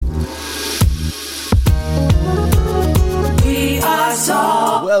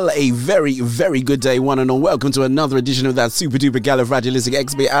Well, a very, very good day, one and all. Welcome to another edition of that super duper galifragilistic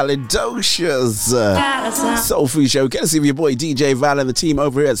expialidocious Soul Food Show. Courtesy of your boy DJ Val and the team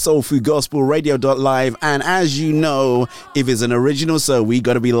over here at Soul Food Gospel Radio.live. And as you know, if it's an original, so we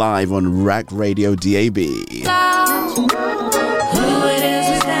got to be live on Rack Radio DAB.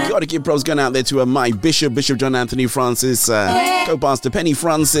 Gotta give props going out there to my Bishop John Anthony Francis, co-pastor Penny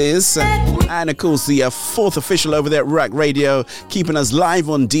Francis, and of course the fourth official over there at Ruach Radio, keeping us live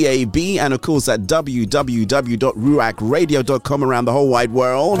on DAB, and of course at www.ruachradio.com around the whole wide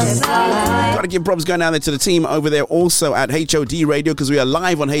world. Gotta give props going out there to the team over there also at HOD Radio, because we are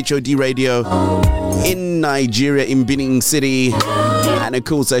live on HOD Radio in Nigeria, in Benin City. And of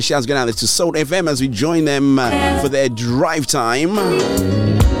course, shouts going out there to Soul FM as we join them for their drive time.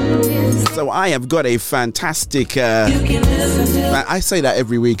 So I have got a fantastic, I say that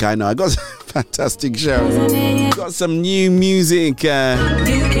every week, I know. I got a fantastic show. Got some new music, got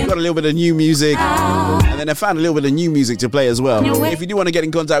a little bit of new music, and then I found a little bit of new music to play as well. If you do want to get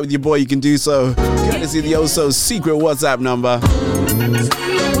in contact with your boy, you can do so. Courtesy the also secret WhatsApp number.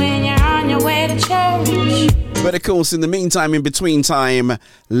 When you're on your way to church. But of course, in the meantime, in between time,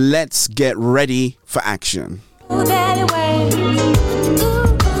 let's get ready for action.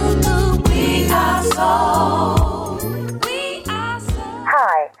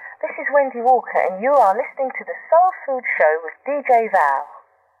 Hi, this is Wendy Walker, and you are listening to the Soul Food Show with DJ Val.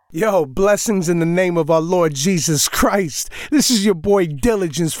 Yo, blessings in the name of our Lord Jesus Christ. This is your boy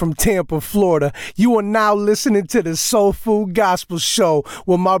Diligence from Tampa, Florida. You are now listening to the Soul Food Gospel Show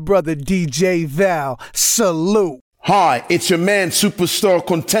with my brother DJ Val. Salute. Hi, it's your man, superstar,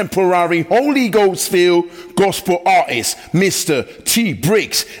 contemporary, Holy Ghost-filled gospel artist, Mr. T.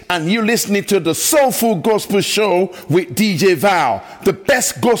 Briggs, and you're listening to the Soul Food Gospel Show with DJ Val, the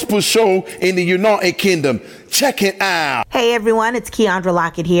best gospel show in the United Kingdom. Check it out. Hey everyone, it's Keandra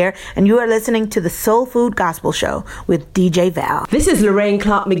Lockett here, and you are listening to the Soul Food Gospel Show with DJ Val. This is Lorraine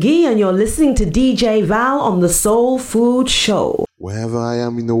Clark McGee, and you're listening to DJ Val on the Soul Food Show. Wherever I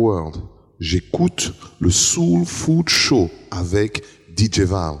am in the world, j'écoute le Soul Food Show avec DJ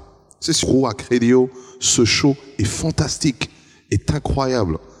Val. C'est sur Ruach Radio. Ce show est fantastique, est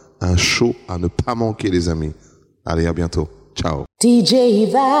incroyable. Un show à ne pas manquer, les amis. Allez, à bientôt. Ciao.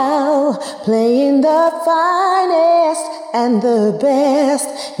 DJ Val, playing the finest and the best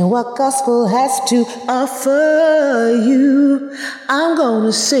in what gospel has to offer you. I'm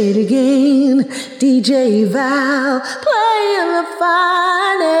gonna say it again. DJ Val, playing the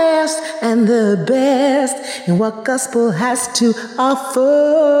finest and the best in what gospel has to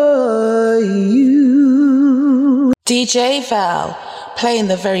offer you. DJ Val, playing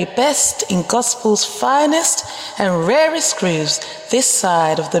the very best in gospel's finest and rarest grooves this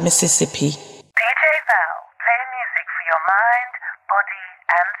side of the Mississippi. DJ Val, playing music for your mind, body,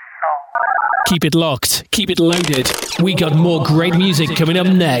 and soul. Keep it locked, keep it loaded. We got more great music coming up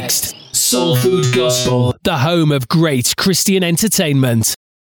next. Soul Food Gospel, the home of great Christian entertainment.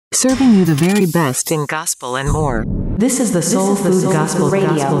 Serving you the very best in gospel and more. This is the Soul Food Gospel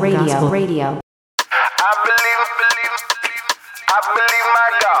Radio. I believe my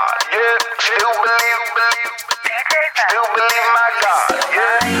God, yeah, still believe, still believe my God,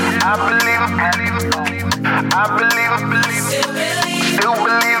 yeah, I believe, still believe, I believe,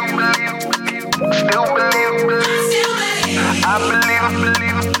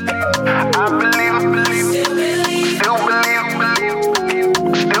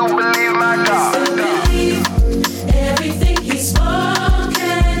 still believe my God. Everything he's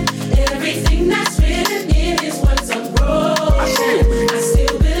spoken, everything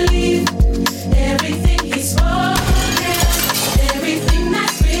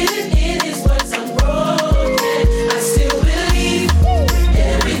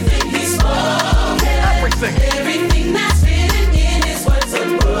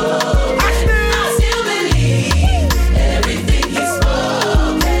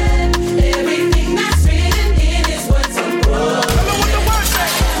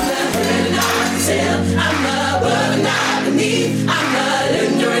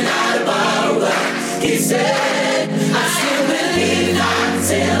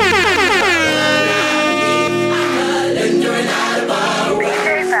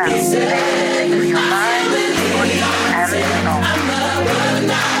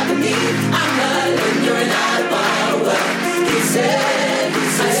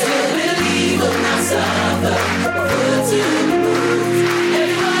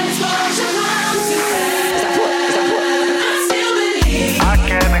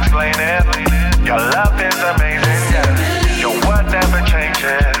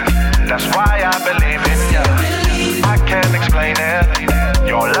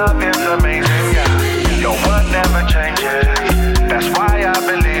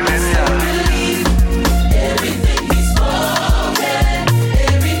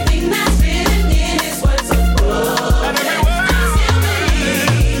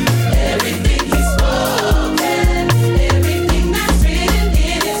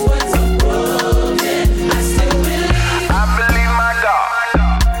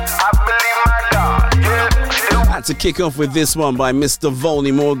Had to kick off with this one by Mr.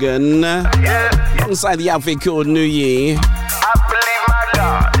 Volney Morgan, alongside the outfit called New Year.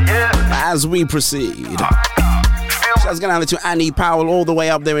 As we proceed, shouts going out to Annie Powell all the way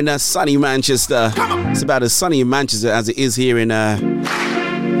up there in sunny Manchester. It's about as sunny in Manchester as it is here in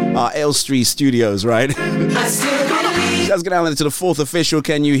our Elstree studios, right? Shouts going out to the fourth official.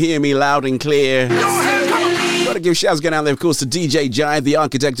 Can you hear me loud and clear? Gotta give shouts going out there, of course, to DJ Jive, the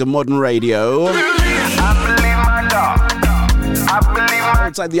architect of modern radio.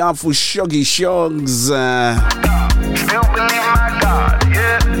 Outside the artful Shoggy Shogs.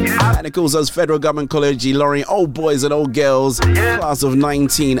 And it calls us Federal Government College, Lorraine, old boys and old girls, class of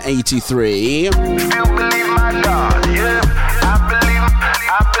 1983. The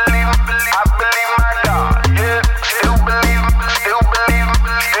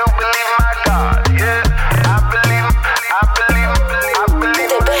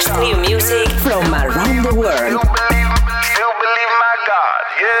best new music from around the world.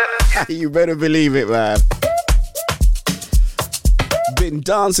 You better believe it, man. Been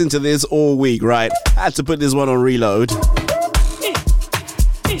dancing to this all week, right? Had to put this one on reload.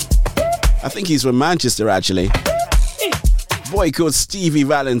 I think he's from Manchester, actually. Boy called Stevie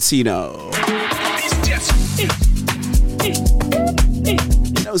Valentino.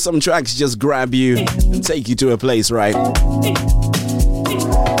 You know, some tracks just grab you and take you to a place, right?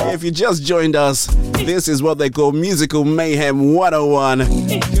 If you just joined us, this is what they call Musical Mayhem 101.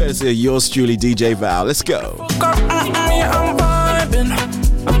 Courtesy of yours truly, DJ Val. Let's go. I'm vibing.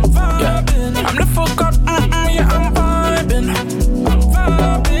 I'm the fuck up. I'm vibing.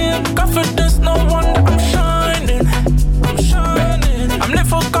 Confidence, no wonder I'm shining. I'm the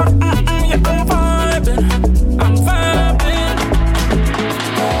fuck up. I'm vibing.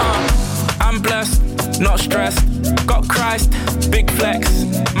 I'm blessed, not stressed. Got Christ, big flex.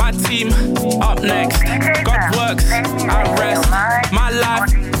 My team, up next. God works, I rest. My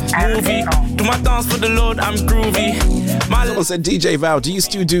life, movie. Do my dance for the Lord, I'm groovy. Someone said, DJ Val, do you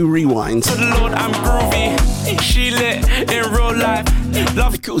still do rewinds? For the Lord, I'm groovy. She lit in real life.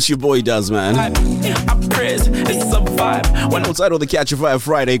 Love, of course your boy does, man. I praise, it's a vibe. When outside all the Catch a Fire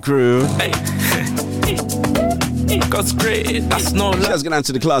Friday crew. Hey. God's great, that's no love. Let's get out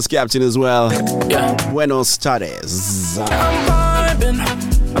to the class captain as well. Yeah. Buenos tardes. I'm vibing.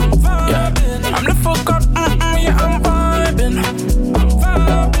 I'm the fuck up. I'm vibing.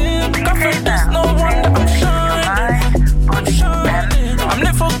 Confidence, no wonder I'm shining. I'm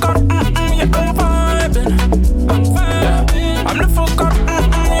the fuck up. I'm vibing. I'm the fuck up. I'm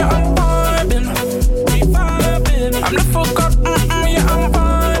vibing. I'm the fuck up. I'm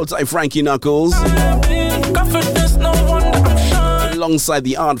vibing. Outside Frankie Knuckles. Confidence, no wonder I'm shining. Alongside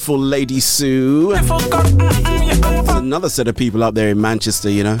the artful Lady Sue. There's another set of people up there in Manchester,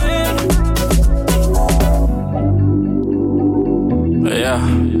 you know. Yeah.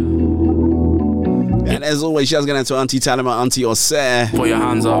 And as always, shouts going out to Auntie Talima, Auntie Osser. Put your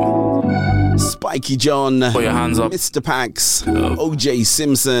hands up. Spiky John. Put your hands up. Mr. Pax. OJ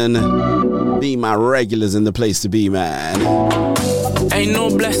Simpson. Be my regulars in the place to be, man. Ain't no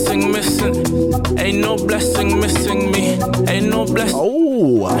blessing missing. Ain't no blessing missing me. Ain't no blessing.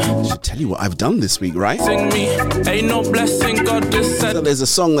 Oh, I should tell you what I've done this week, right? Me. Ain't no blessing. God just said. So there's a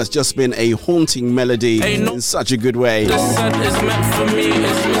song that's just been a haunting melody in such a good way. Just said it's meant for me.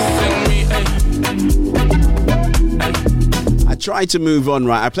 It's missing me. I tried to move on,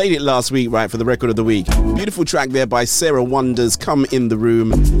 right? I played it last week, right, for the record of the week. Beautiful track there by Sarah Wonders, Come in the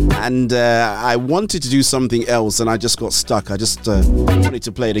Room. And I wanted to do something else and I just got stuck. I just wanted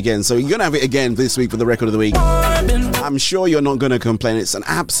to play it again. So you're going to have it again this week for the record of the week. I'm sure you're not going to complain. It's an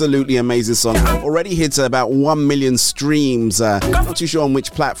absolutely amazing song. Already hit about 1 million streams. Not too sure on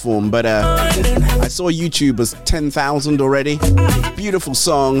which platform, but I saw YouTube was 10,000 already. Beautiful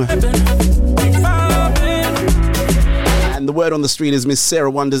song. And the word on the street is Miss Sarah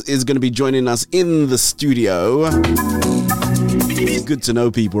Wonders is going to be joining us in the studio. It's good to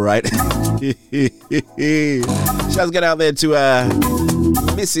know people, right? Shouts get out there to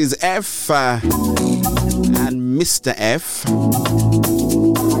Mrs. F and Mr. F.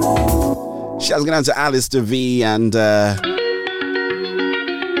 Shouts get out to Alistair V and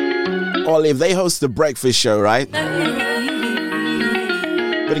Olive. They host the breakfast show, right?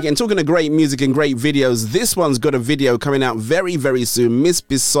 But again, talking of great music and great videos, this one's got a video coming out very, very soon. Miss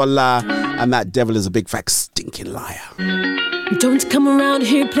Bisola and That Devil Is a Big Fat Stinking Liar. Don't come around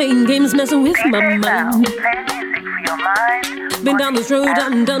here playing games, messing with my mind. Been down this road,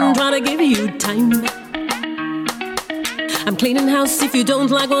 I'm done trying to give you time. I'm cleaning house, if you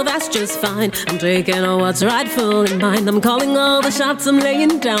don't like, well that's just fine. I'm taking on what's rightful in mine. I'm calling all the shots, I'm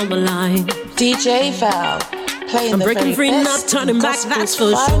laying down the line. DJ Val, playing I'm the breaking very free, best not turning in back, that's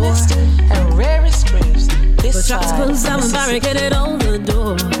for gospel's sure. finest and rarest grooves. This But tracks side close of down and Mississippi. barricaded all the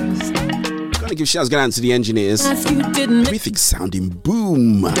doors. Gotta give shouts going out to the engineers. Ask you didn't Everything's sounding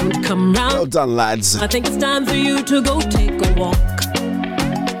boom. don't come round. Well done, lads. I think it's time for you to go take a walk.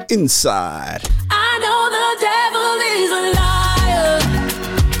 Inside. I know the devil is a liar.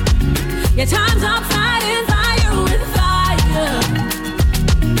 Your time's up fighting fire with fire.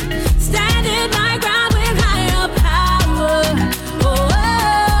 Standing my ground with higher power. Oh,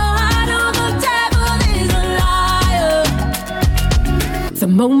 I know the devil is a liar. The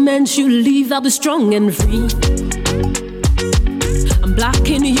moment you leave, I'll be strong and free. I'm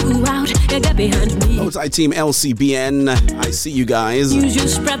blocking you out. Yeah, get behind me. Outside team LCBN. I see you guys. Use your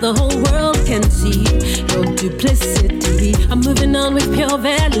spread, the whole world can see your duplicity. I'm moving on with pure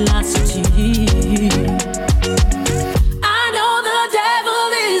velocity. I know the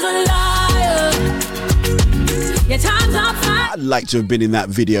devil is a liar. Your time's up fire. I'd like to have been in that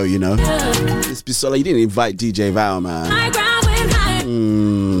video, you know. It's Bisola, you didn't invite DJ Val, man. My ground with high.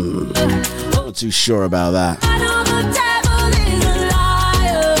 Not too sure about that. I know the devil is a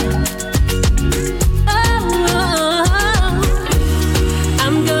liar.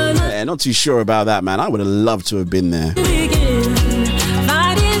 I'm gonna Yeah, not too sure about that, man. I would have loved to have been there. begin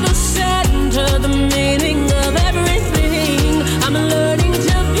finding the center, the meaning of everything. I'm learning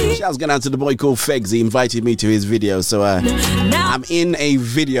to be. Shouts going out to the boy called Fegs. He invited me to his video, so I'm in a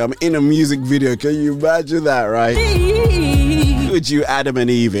video. I'm in a music video. Can you imagine that, right? Could you Adam and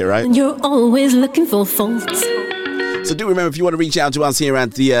Eve it, right? You're always looking for faults. So do remember, if you want to reach out to us here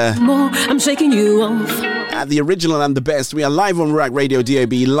at the More, I'm shaking you off. at the original and the best, we are live on Rack Radio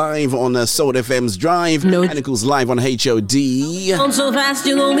DAB, live on Soul FM's Drive, No. and of course live on HOD. On so fast,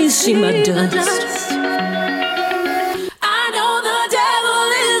 you'll only see my dust. I know the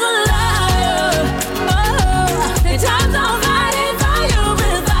devil is a liar. Oh, the time's on fighting fire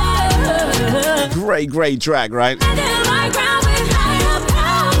with fire. Great track, right? Standing my ground with higher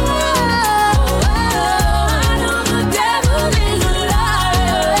power. I know the devil is a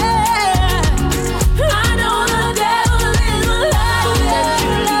liar. I know the devil is a liar.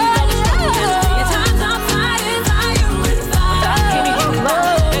 Your time's on fighting fire with fire.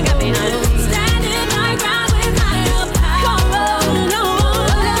 Standing my ground with higher power.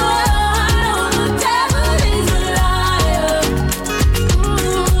 I know the devil is a liar.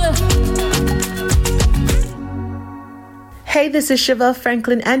 Hey, this is Shiva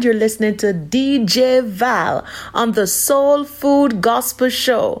Franklin, and you're listening to DJ Val on the Soul Food Gospel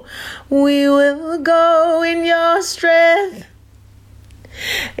Show. We will go in your strength.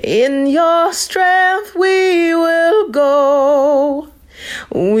 In your strength we will go.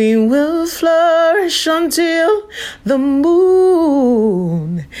 We will flourish until the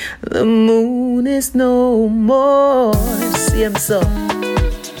moon is no more. See him so.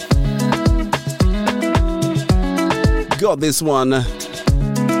 Got this one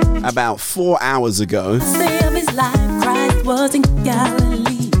about 4 hours ago. Say of his life, Christ was in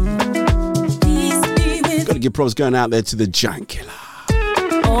Galilee. Peace be with Gotta give props going out there to the Giant Killer.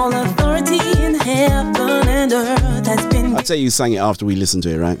 all authority in heaven and earth has been I'll tell you, who sang it after we listened to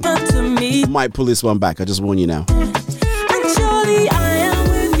it, right? given to me. I might pull this one back, I just warn you now. And surely I am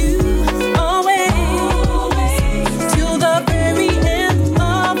with you always, till the very end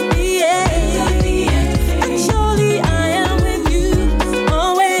of the age. And surely I am with you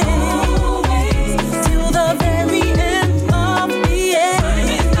always, till the very end of the age.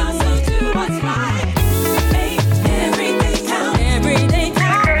 Everything counts. Every day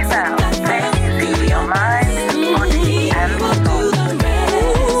counts. Your mind, body, and soul.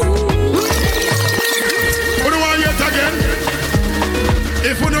 Who do I yet again?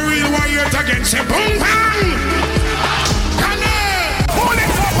 If we don't really want yet again, say boom bang! Come on! Pull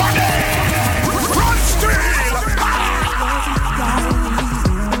it up on it! Run still!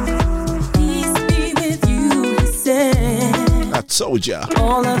 Peace be with you, he said. I told ya.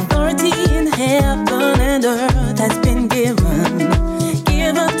 All authority in heaven and earth has been given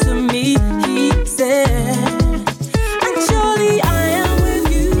to me, he said. And surely I am with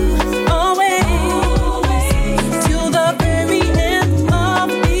you always, till the very end of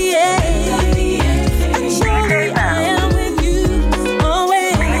the age. And surely I am with you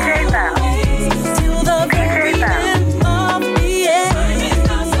always, till the very end of the age.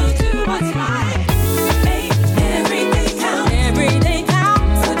 Everything counts. Every day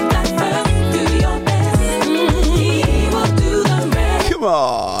counts. Put that first, do your best. He will do the rest. Come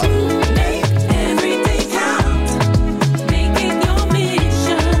on. Make everything count. Making your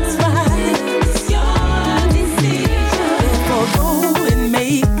missions right. It's your decision. Therefore, go and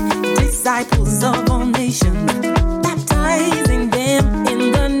make disciples of all nations,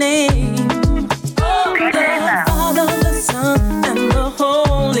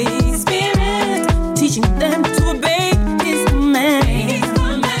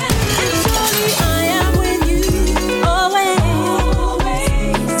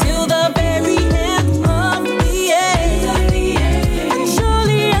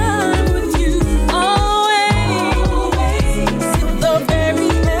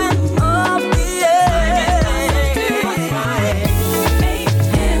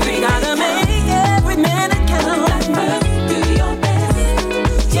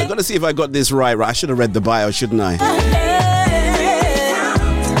 to see if I got this right. I should have read the bio, shouldn't I?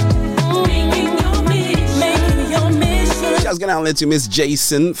 Shouts going out there to Miss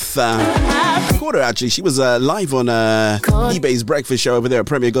Jason. I caught her actually. She was live on eBay's breakfast show over there at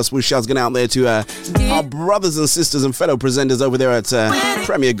Premier Gospel. Shouts going out there to our brothers and sisters and fellow presenters over there at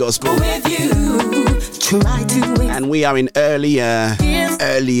Premier Gospel. And we are in early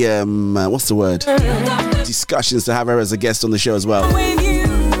what's the word? Discussions to have her as a guest on the show as well.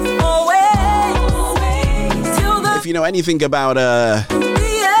 If you know anything about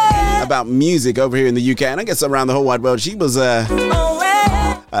music over here in the UK, and I guess around the whole wide world, she was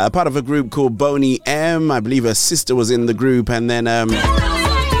part of a group called Boney M. I believe her sister was in the group, and then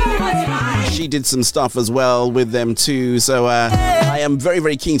she did some stuff as well with them too. So I am very,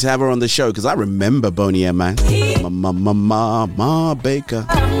 very keen to have her on the show because I remember Boney M, man. Ma Baker.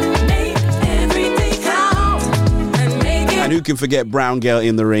 And who can forget Brown Girl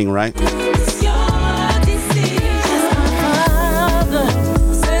in the Ring, right?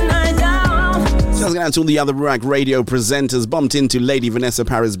 Shouts going out to all the other Ruach Radio presenters. Bumped into Lady Vanessa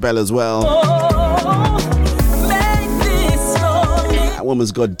Paris Bell as well. That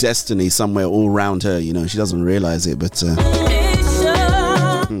woman's got destiny somewhere all around her, you know. She doesn't realize it, but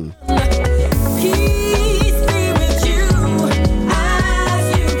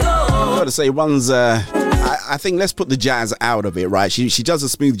got to say, one's I think let's put the jazz out of it, right? She does a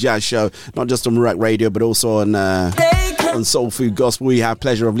smooth jazz show, not just on Ruach Radio, but also on Soul Food Gospel. We have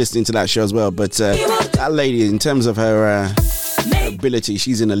pleasure of listening to that show as well. But that lady, in terms of her ability,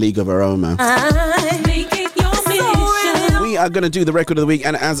 she's in a league of her own, man. We are going to do the record of the week,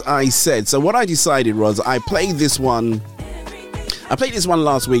 and as I said, so what I decided was I played this one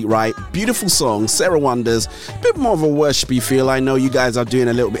last week, right? Beautiful song, Sarah Wonders. A bit more of a worshipy feel. I know you guys are doing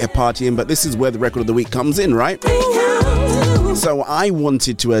a little bit of partying, but this is where the record of the week comes in, right? So I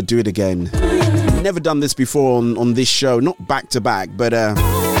wanted to do it again. Never done this before on this show, not back to back, but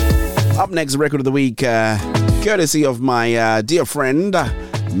up next, the record of the week, courtesy of my dear friend,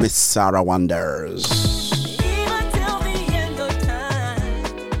 Miss Sarah Wonders.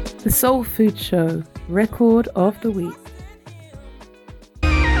 The Soul Food Show, record of the week.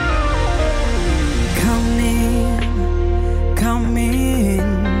 Come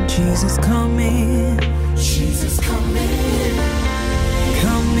in, Jesus, come in. Jesus, come in.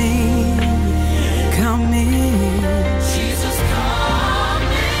 Come in, come in. Jesus, come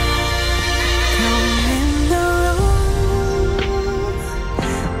in. Come in the room.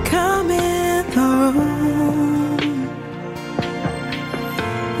 Come in the room.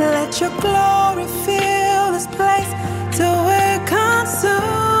 Let your glory fill this place till we're consumed.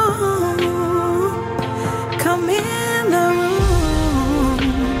 Come in the room.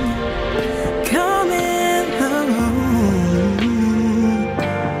 Come in the room.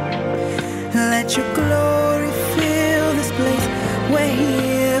 Let your glory fill this place. We're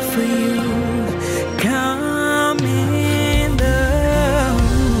here for you. Come in the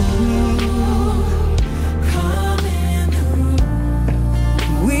room. Come in the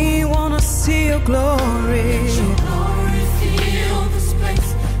room. We wanna see your glory. Let your glory fill this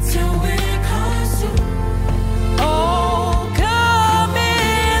place till we're consumed. Oh, come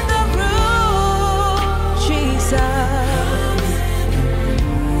in the room, Jesus.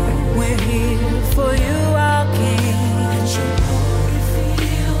 We're here for you, our King.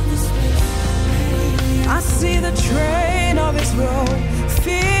 I see the train of His robe,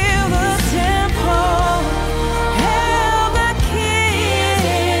 feel the temple, hail the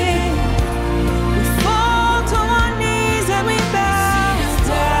King. We fall to our knees and we bow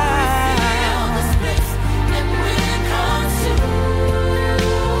down.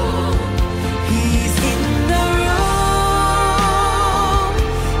 He's in the room.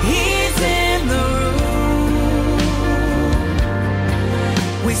 He's in the room.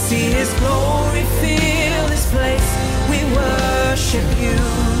 We see His glory fill this place. We worship you.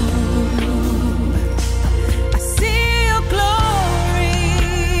 I see your glory.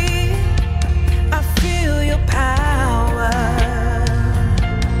 I feel your power.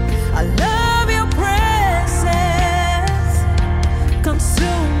 I love your presence,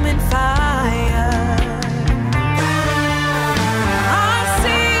 consuming fire. I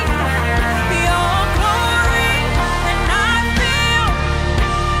see your glory and I feel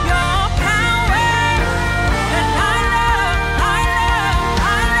your power. And I love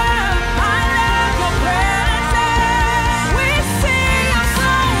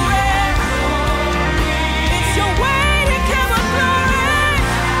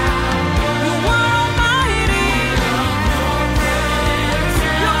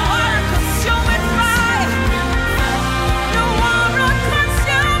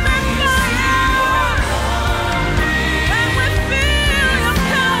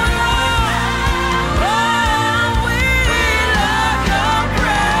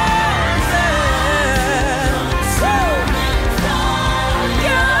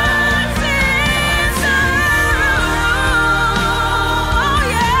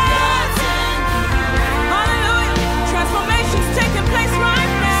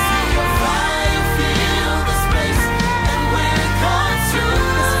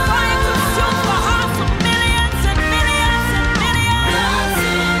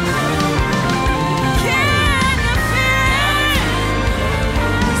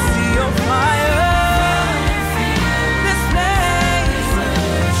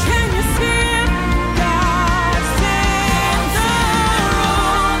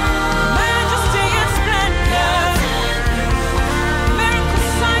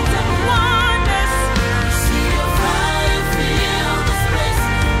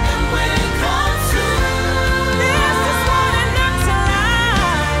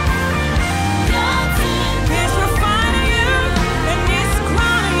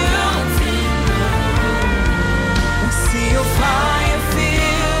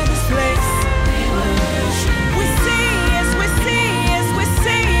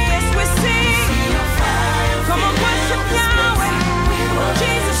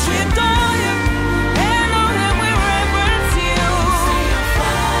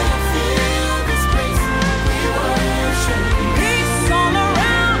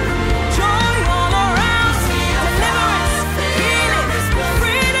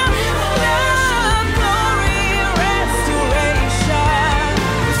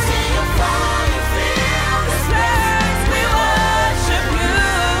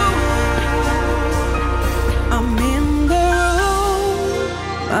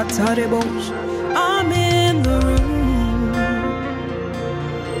I'm in the room.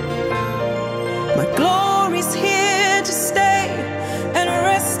 My glory's here to stay and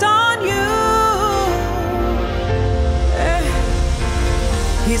rest on you.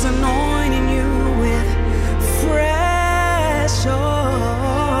 He's anointing you with fresh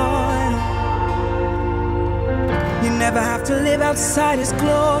oil. You never have to live outside His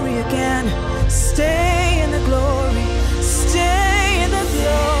glory again. Stay in the glory. Stay in the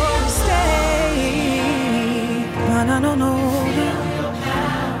glory. Stay. No.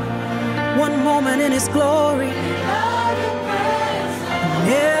 One moment in His glory, and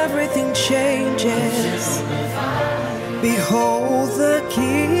everything changes. Behold the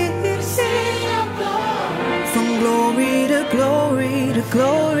King, from glory to glory to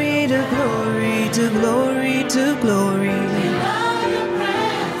glory to glory to glory to glory,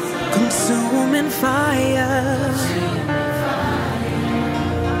 consuming fire.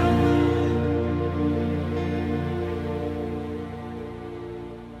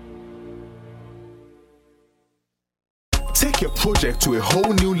 Take your project to a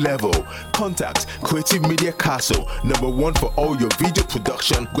whole new level. Contact Creative Media Castle, #1 for all your video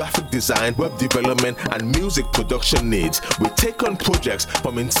production, graphic design, web development, and music production needs. We take on projects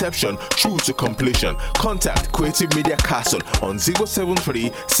from inception through to completion. Contact Creative Media Castle on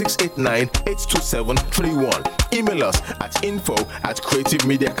 073-689-82731. Email us at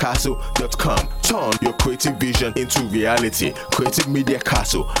info@creativemediacastle.com. Turn your creative vision into reality. Creative Media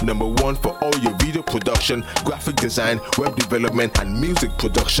Castle, #1 for all your video production, graphic design, web development, and music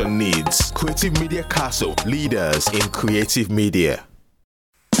production needs. Creative Media Castle, leaders in creative media.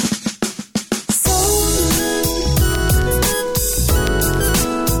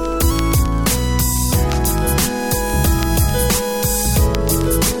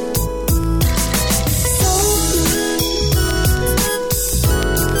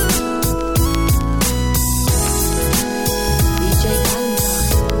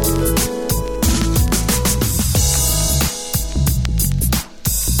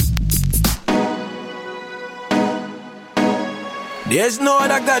 There's no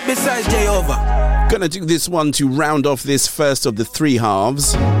other God besides Jehovah. Gonna do this one to round off this first of the three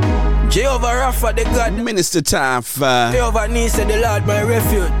halves. Jehovah Rapha, the God. Minister Taff. Jehovah Nisa, the Lord, my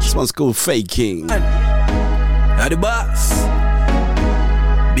refuge. This one's called Faking. Now the boss.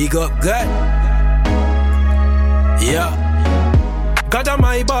 Big up God. Yeah. God am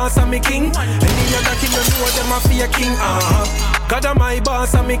my boss and me king. Any other king you know them a fear king. God am my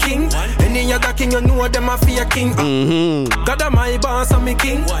boss and me king. Any other king you know them a fear king. God am my boss and me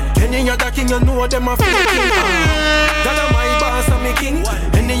king. Any other king you know them a fear king. God am my boss and me king.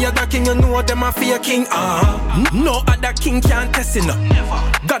 Any other king you know them a fear king. No other king can test enough.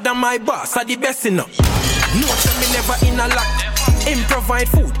 God am my boss, are the best enough. No say me never in a lock. Him provide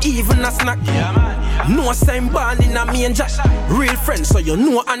food, even a snack. No sign born in a manger. Real friends, so you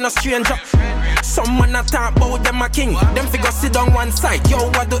know I'm a stranger. Some man a talk about them a king. Them figure sit down one side, yo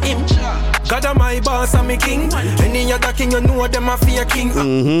what do him? God am my boss and me king. Any other king you know them a fear king.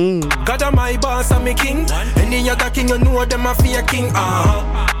 God am my boss and me king. Any other king you know them a fear king.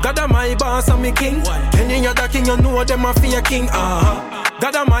 God am my boss and me king. Any other king you know them a fear king.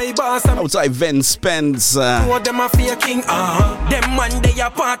 God am my boss. Outside Ven Spence. Them a fear king. Them man they a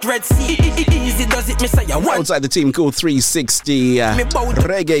part Red Sea. Easy does it, Messiah. Outside the team called 360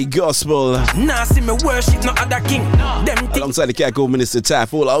 Reggae Gospel. Nah, see me worship no other king. Alongside the cat called Minister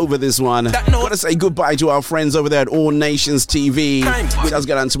Taff, all over this one. Gotta say goodbye to our friends over there at All Nations TV. Just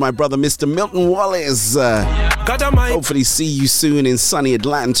got on to my brother Mr. Milton Wallace. Hopefully see you soon in sunny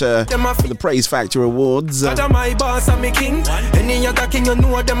Atlanta for the Praise Factor Awards. God am my boss and me king. Any other king you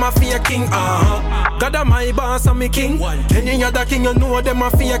know them a fear king. God am my boss and me king. Any other king you know them a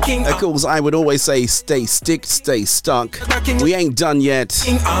fear king. Of course, I would always say stay stick, stay stuck. We ain't done yet.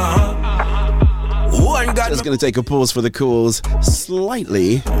 Just gonna take a pause for the calls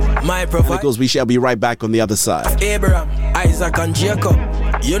slightly. My prophet. Because we shall be right back on the other side. Abraham, Isaac and Jacob.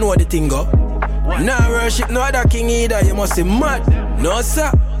 You know what the thing go. Nah worship no other king either. You must be mad. No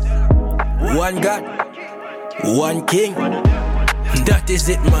sir. One God, one king. That is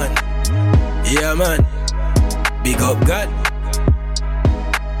it, man. Yeah, man. Big up God.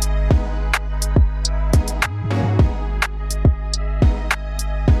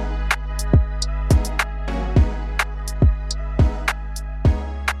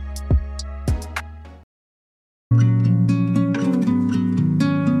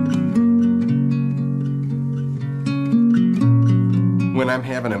 When I'm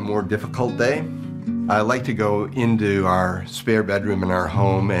having a more difficult day, I like to go into our spare bedroom in our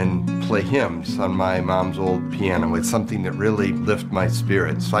home and play hymns on my mom's old piano. It's something that really lifts my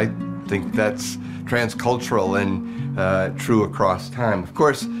spirits. I think that's transcultural and true across time. Of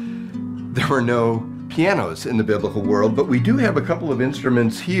course, there were no pianos in the biblical world, but we do have a couple of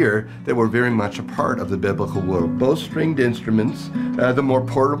instruments here that were very much a part of the biblical world. Both stringed instruments, the more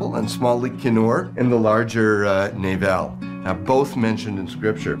portable and small kinnor, and the larger navel, both mentioned in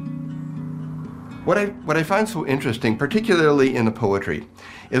Scripture. What I find so interesting, particularly in the poetry,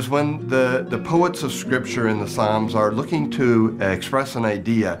 is when the poets of Scripture in the Psalms are looking to express an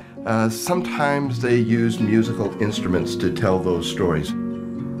idea, sometimes they use musical instruments to tell those stories.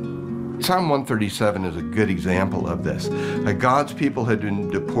 Psalm 137 is a good example of this. God's people had been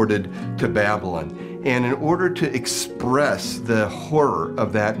deported to Babylon, and in order to express the horror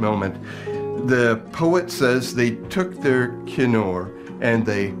of that moment, the poet says they took their kinnor and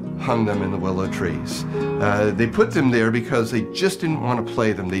they hung them in the willow trees. They put them there because they just didn't want to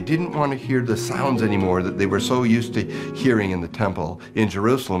play them. They didn't want to hear the sounds anymore that they were so used to hearing in the temple in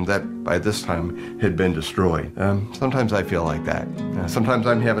Jerusalem that by this time had been destroyed. Sometimes I feel like that. Sometimes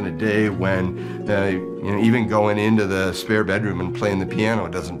I'm having a day when even going into the spare bedroom and playing the piano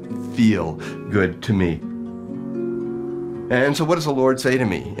doesn't feel good to me. And so what does the Lord say to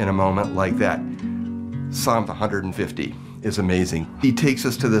me in a moment like that? Psalm 150. Is amazing. He takes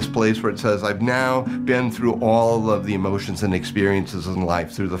us to this place where it says, I've now been through all of the emotions and experiences in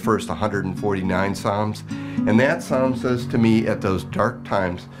life through the first 149 Psalms. And that Psalm says to me at those dark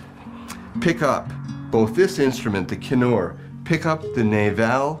times, pick up both this instrument, the kinnor, pick up the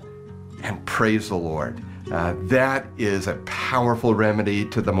navel and praise the Lord. That is a powerful remedy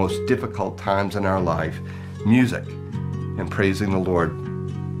to the most difficult times in our life, music and praising the Lord.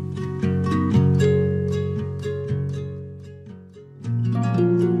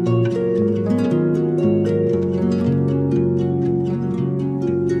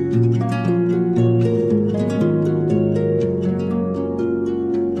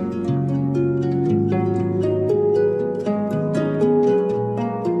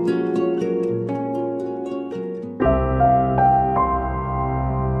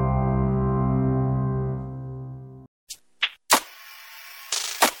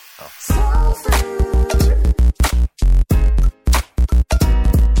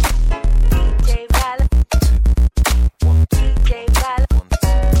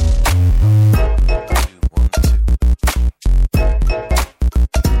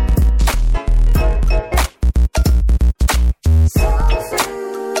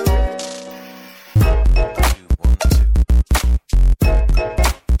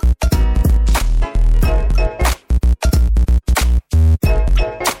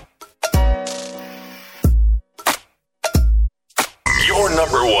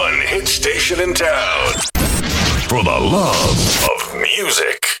 In town for the love of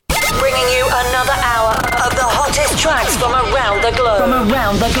music. Bringing you another hour of the hottest tracks from around the globe.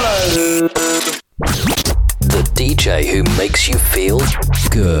 The DJ who makes you feel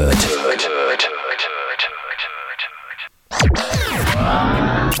good.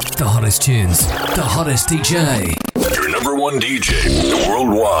 The hottest tunes, the hottest DJ. Your number one DJ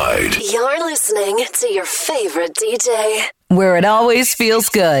worldwide. You're listening to your favorite DJ, where it always feels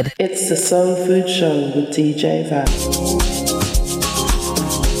good. It's the Soul Food Show with DJ Val.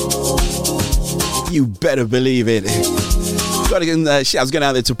 You better believe it. Gotta get shouts going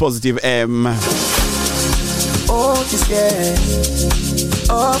out there to Positive M. Oh, just get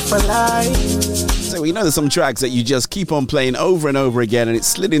off my life. So we know there's some tracks that you just keep on playing over and over again and it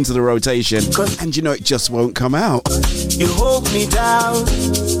slid into the rotation and you know it just won't come out. You hold me down,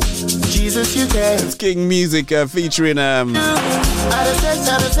 Jesus you can. It's King Music featuring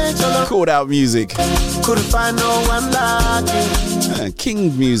Called Out Music. Couldn't find no one like you.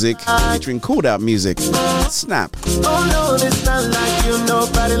 King Music featuring Called Out Music. Snap. Oh no, it's not like you,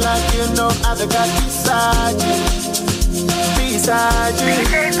 nobody like you, no other got beside you. Beside you.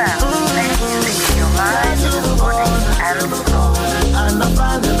 DJ Val, thank you. I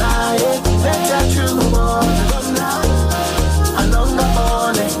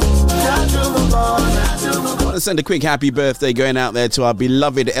want to send a quick happy birthday going out there to our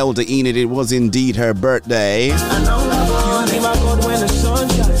beloved Elder Enid. It was indeed her birthday. So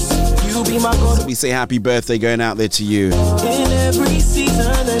we say happy birthday going out there to you. In every season,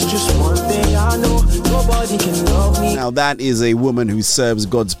 there's just one thing I know. Nobody can love me. Now that is a woman who serves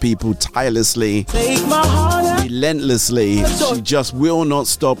God's people tirelessly, relentlessly. She just will not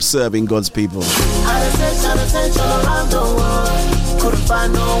stop serving God's people. Couldn't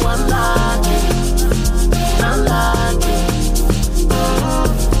find no one like you. Not like you.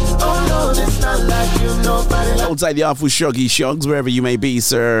 Oh no, it's not like you. Hold tight the awful shoggy shogs wherever you may be,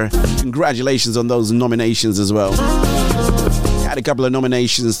 sir. Congratulations on those nominations as well. Had a couple of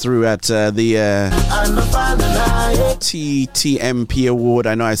nominations through at the TTMP Award.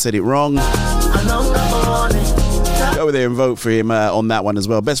 I know I said it wrong. Go over there and vote for him on that one as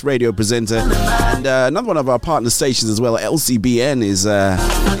well. Best radio presenter. And another one of our partner stations as well, LCBN, is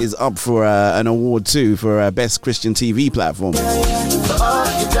up for an award too for Best Christian TV Platform. Yeah,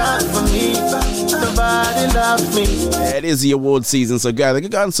 it is the award season, so go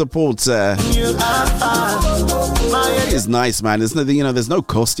and support. It is nice, man. There's nothing, there's no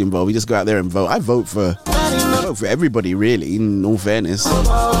cost involved. You just go out there and vote. I vote for everybody, really. In all fairness.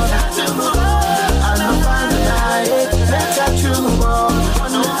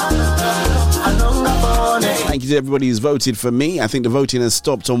 Thank you to everybody who's voted for me. I think the voting has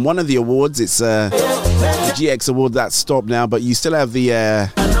stopped on one of the awards. It's the GX Award that's stopped now, but you still have the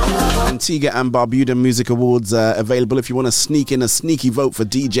Antigua and Barbuda Music Awards available if you want to sneak in a sneaky vote for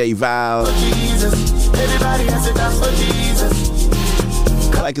DJ Val.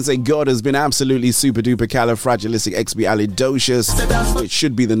 I can say God has been absolutely super duper califragilisticexpialidocious, which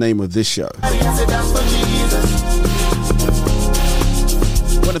should be the name of this show.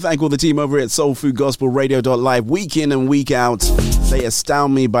 I want to thank all the team over at soulfoodgospelradio.live week in and week out. They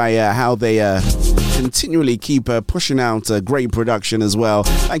astound me by how they continually keep pushing out great production as well.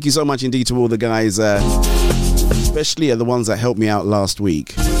 Thank you so much indeed to all the guys, especially the ones that helped me out last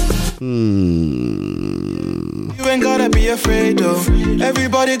week. You ain't gotta be afraid though.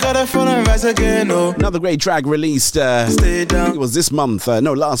 Everybody gotta fall and rise again, oh. Another great track released Stay down. I think it was this month,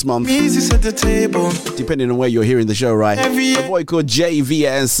 last month. Easy at the table. Depending on where you're hearing the show, right? A boy called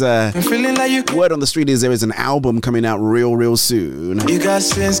JVS. Feeling like you. Word on the street is there is an album coming out real soon. You got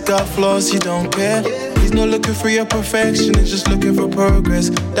sins, got flaws, you don't care. He's not looking for your perfection, he's just looking for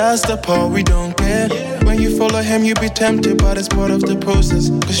progress. That's the part we don't care. When you follow him, you be tempted, but it's part of the process.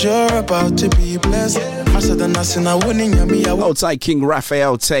 Cause you're about to be blessed. I said the nothing I wouldn't yummy. Hold tight, King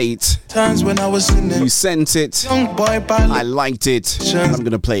Raphael Tate. Times when I was in it. You sent it. Young boy, I liked it. I'm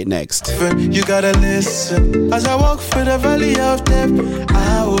gonna play it next. You gotta listen. As I walk through the valley of death,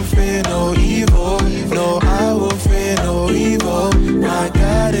 I will fear no evil. No, I will fear no evil. My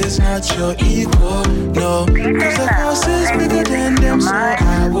God is not your equal. No, cause the cross is bigger than them, so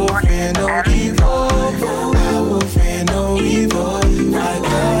I will fear no evil. I will fear no evil. My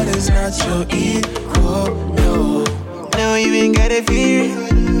God is not your equal. No, no, you ain't gotta fear.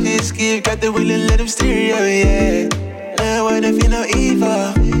 This gift got the will and let him steer, oh yeah. No, I don't feel no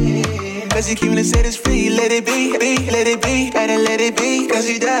evil. Cause he came to set us free, let it be, let it be, gotta let it be. Cause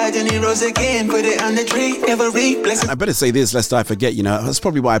he died and he rose again, put it on the tree, every blessing. I better say this, lest I forget, that's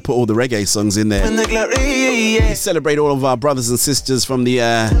probably why I put all the reggae songs in there. The glory, yeah. We celebrate all of our brothers and sisters from the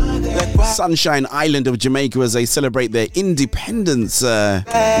Sunshine Island of Jamaica as they celebrate their independence. A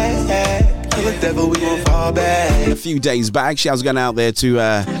few days back, I was going out there to,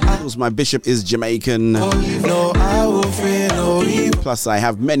 because my bishop is Jamaican. Plus, I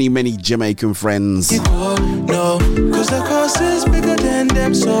have many Jamaican friends. No, cause the cross is bigger than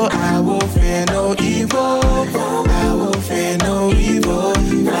them, so I will fear no evil. I will fear no evil.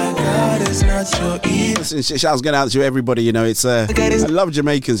 My God is not your evil. Listen, shouts going out to everybody, it's I love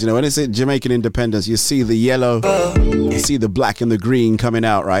Jamaicans, when it's Jamaican independence, you see the yellow, you see the black and the green coming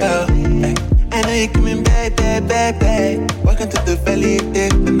out, right? I know you're coming back. Welcome to the valley of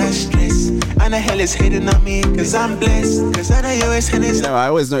death and not stress. I know hell is hating on me, cause I'm blessed. Cause I know you always hate I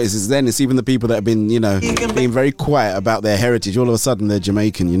always notice it's even the people that have been, being very quiet about their heritage, all of a sudden they're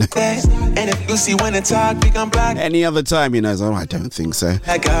Jamaican, And if Lucy wanna talk, we gon' block. Any other time, it's I don't think so.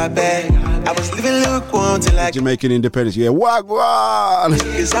 I got back. I was living lukewarm till I Jamaican independence, wagwan.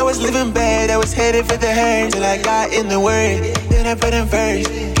 Cause I was living bad, I was headed for the hurt till I got in the word. Then I put him first.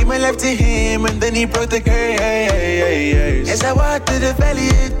 Give my life to him and then he broke the curse. As I walked through the valley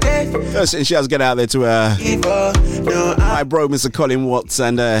of death. And she has to get out there to my bro, Mr. Colin Watts,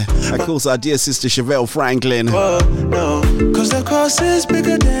 and of course our dear sister Chevelle Franklin. No, cause the cross is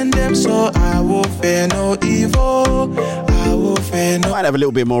bigger than them, so I will fear no evil. I will fear no. Might have a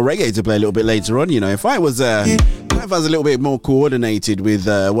little bit more reggae to play a little bit later on. If I was a little bit more coordinated with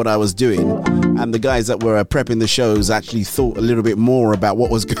what I was doing, and the guys that were prepping the shows actually thought a little bit more about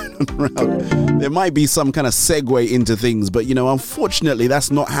what was going on around, there might be some kind of segue into things, but unfortunately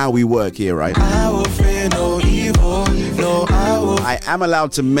that's not how we work here, right? I will fear no evil. No, I am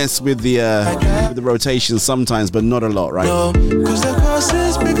allowed to mess with the rotation sometimes, but not a lot, right? No, cause the cross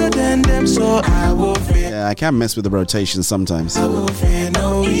is bigger than them, so I will fear. Yeah, I can mess with the rotation sometimes. I will fear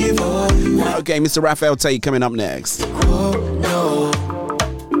no evil. Okay, Mr. Raphael Tate coming up next. No.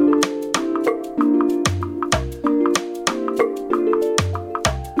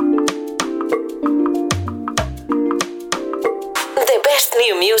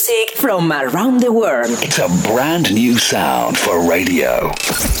 music from around the world. It's a brand new sound for radio.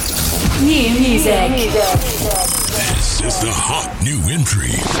 New music. This is the hot new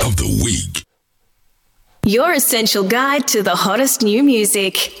entry of the week. Your essential guide to the hottest new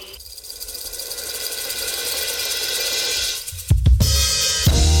music.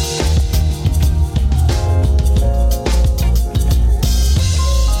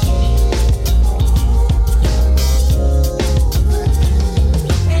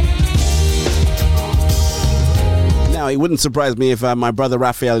 Now, it wouldn't surprise me if my brother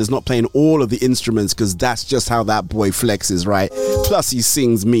Raphael is not playing all of the instruments, because that's just how that boy flexes, right? Plus, he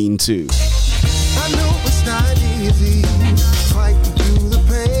sings mean too. I know it's not easy fighting through the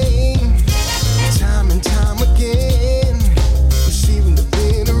pain, time and time again, receiving the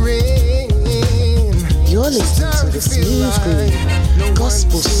bitter rain. You're listening to the Smooth Groove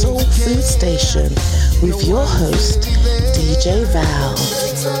Gospel Soul Food Station with your host, DJ Val.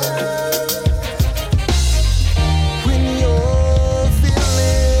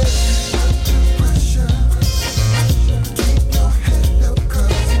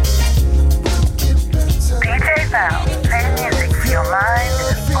 Play music for your mind,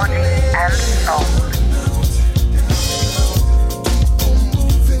 body, and soul.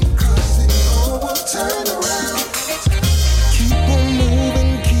 Keep on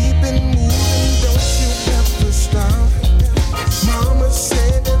moving, keep it moving, don't you ever stop. Mama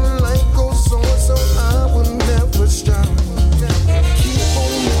said that life goes on, so I will never stop. Keep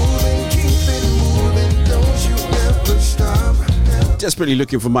on moving, keep it moving, don't you ever stop. Desperately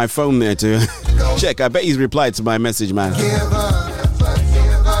looking for my phone there to check. I bet he's replied to my message, man. I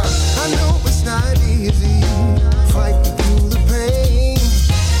know it's not easy fighting through the pain,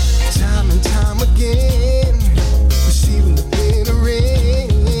 time and time again, receiving the bitter rain.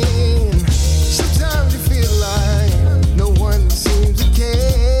 Sometimes you feel like no one seems to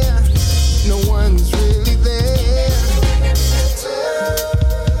care, no one's really there.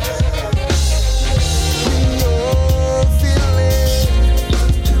 When you're feeling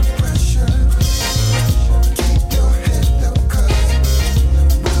under pressure, keep your head up, 'cause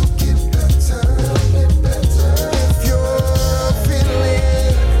we'll get better, get better. If you're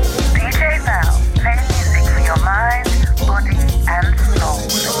feeling DJ Val, play music for your mind, body, and soul.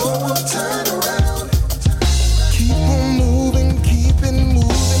 turn around, keep on moving, keep it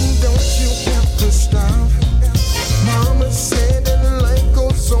moving, don't you ever stop. Mama said that life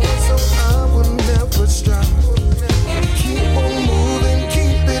goes on, so I will never stop. Keep on moving,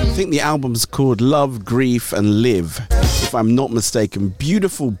 keep it I think the album's called Love, Grief, and Live, if I'm not mistaken.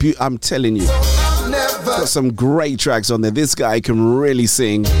 Beautiful, I'm telling you. Got some great tracks on there. This guy can really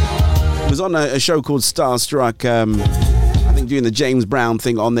sing. He was on a show called Starstruck, I think doing the James Brown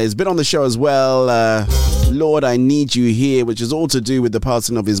thing on there. He's been on the show as well, Lord, I Need You Here, which is all to do with the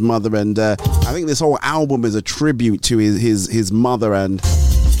passing of his mother. And I think this whole album is a tribute to his mother, and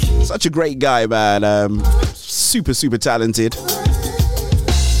such a great guy, man. Super, super talented.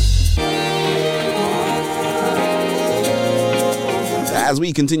 As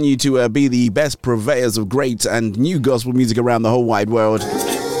we continue to be the best purveyors of great and new gospel music around the whole wide world.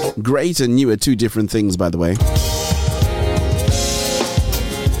 Great and new are two different things, by the way.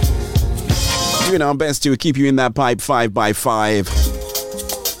 Doing our best to keep you in that pipe 5 by 5.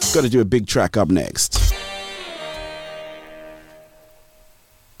 Got to do a big track up next.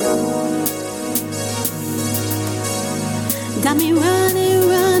 Got me running,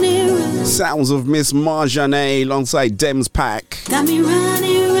 running, running. Sounds of Miss Marjane alongside Dems Pack. Got me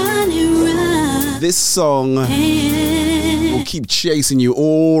running, running, running. This song will keep chasing you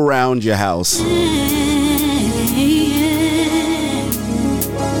all around your house.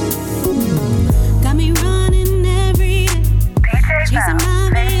 Got me running every day. Chasing my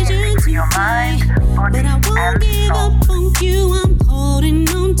vision to fly. But I won't give up on you. I'm holding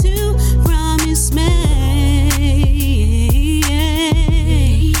on to promise me.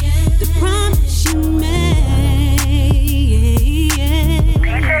 The promise you made.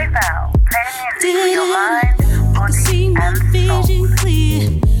 DJ Val, play music for your mind, I can body, see my and vision soul. clear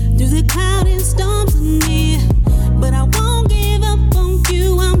through the cloud and storms are near. But I won't give up on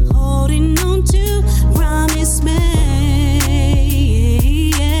you. I'm holding on to promise me.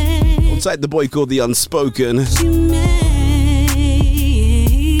 Outside the boy called The Unspoken. You made.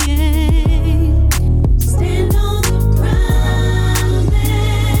 Stand on the promise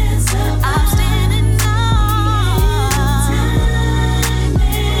of I'm standing on.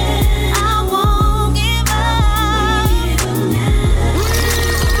 I won't give up.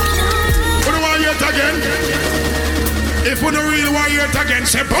 Who do want you again? If we don't really want you again,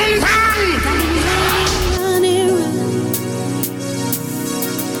 say boom bang!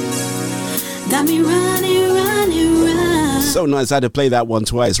 Got me running, running, running. So nice, I had to play that one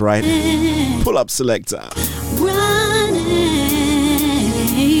twice, right? Pull up selector.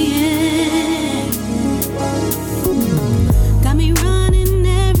 Got me running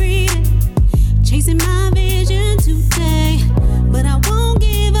every day, chasing my vision today. But I won't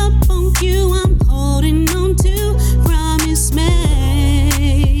give up on you, I'm holding on to promise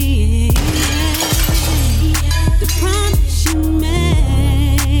made. The promise you made.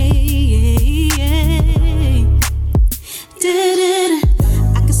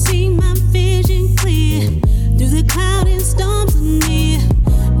 I can see my vision clear through the cloud and storms are near.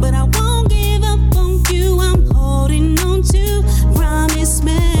 But I won't give up on you, I'm holding on to promise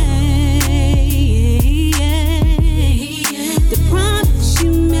made. The promise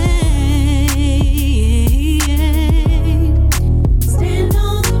you made. Stand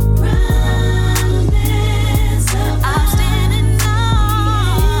on the promise of I'm standing on.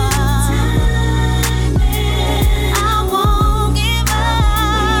 I won't give up.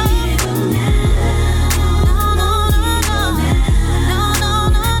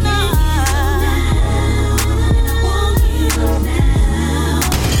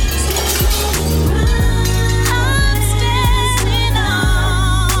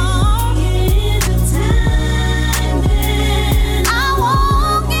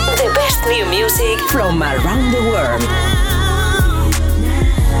 The best new music from around the world.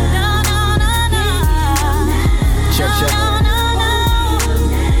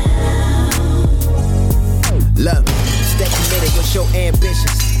 Look, stay committed with your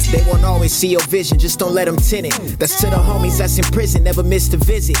ambitions. They won't always see your vision, just don't let them tint it. That's to the homies that's in prison, never missed a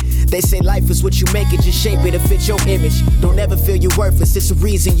visit. They say life is what you make it, just shape it to fit your image. Don't ever feel you worthless, it's a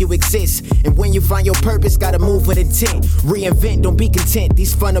reason you exist. And when you find your purpose, gotta move with intent. Reinvent, don't be content,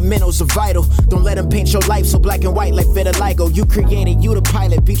 these fundamentals are vital. Don't let them paint your life so black and white like vitiligo. You created, you the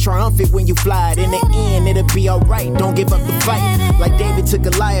pilot, be triumphant when you fly it. In the end, it'll be alright, don't give up the fight. Like David took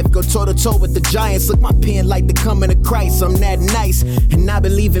Goliath, go toe to toe with the giants. Look my pen like the coming of Christ, I'm that nice. And I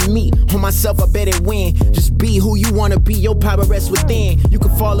believe in me, on myself I bet it win. Just be who you wanna be, your power rests within. You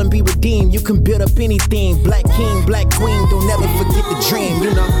can fall and be redeemed, you can build up anything. Black king, black queen, don't ever forget the dream,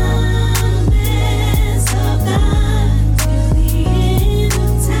 you know.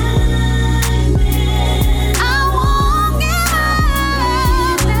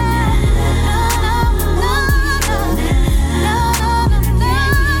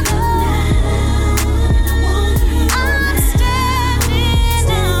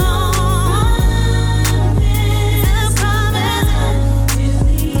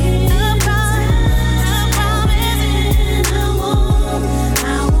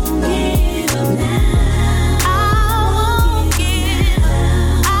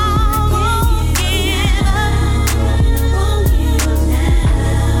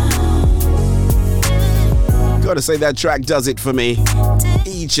 Gotta say that track does it for me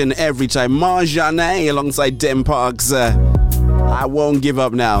each and every time. Marjane alongside Dem Parks. I won't give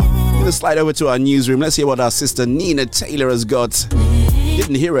up now. Gonna slide over to our newsroom. Let's hear what our sister Nina Taylor has got.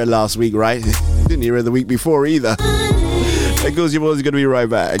 Didn't hear her last week, right? Didn't hear her the week before either. Of course, your boy's gonna be right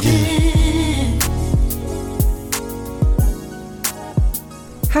back.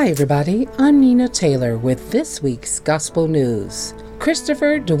 Hi everybody, I'm Nina Taylor with this week's Gospel News.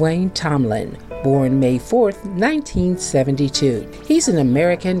 Christopher Dwayne Tomlin, born May 4th, 1972. He's an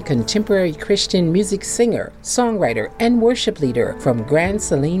American contemporary Christian music singer, songwriter, and worship leader from Grand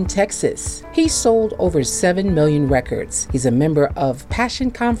Saline, Texas. He's sold over 7 million records. He's a member of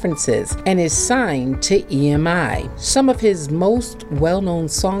Passion Conferences and is signed to EMI. Some of his most well-known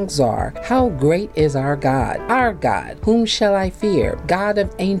songs are How Great Is Our God, Whom Shall I Fear, God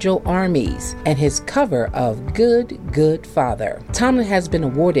of Angel Armies, and his cover of Good, Good Father. Tomlin has been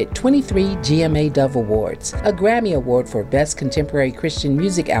awarded 23 GMA Dove Awards, a Grammy Award for Best Contemporary Christian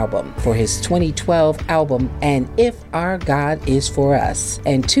Music Album for his 2012 album And If Our God Is For Us,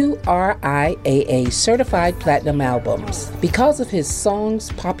 and 2 RIAA Certified Platinum albums. Because of his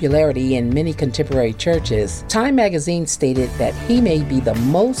song's popularity in many contemporary churches, Time magazine stated that he may be the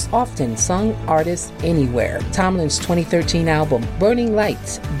most often sung artist anywhere. Tomlin's 2013 album, Burning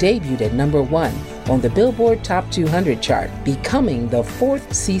Lights, debuted at number 1 on the Billboard Top 200 chart, becoming the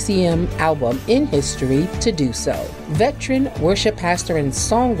 4th CCM album in history to do so. Veteran worship pastor and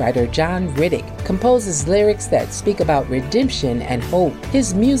songwriter John Riddick composes lyrics that speak about redemption and hope.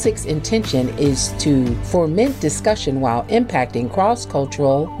 His music's intention is to foment discussion while impacting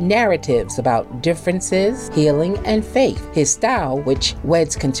cross-cultural narratives about differences, healing, and faith. His style, which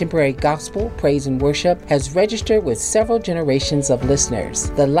weds contemporary gospel, praise, and worship, has registered with several generations of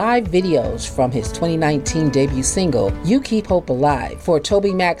listeners. The live videos from his 2019 debut single, You Keep Hope Alive, for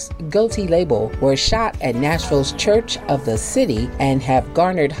Toby Mac's Goatee label, were shot at Nashville's Church of the City and have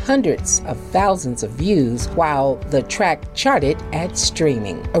garnered hundreds of thousands of views, while the track charted at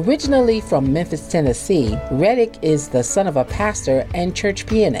streaming. Originally from Memphis, Tennessee, Reddick is the son of a pastor and church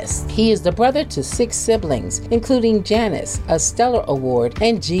pianist. He is the brother to 6 siblings, including Janice, a Stellar Award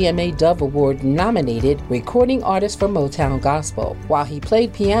and GMA Dove Award nominated recording artist for Motown Gospel. While he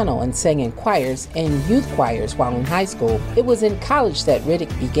played piano and sang in choirs and youth choirs while in high school, it was in college that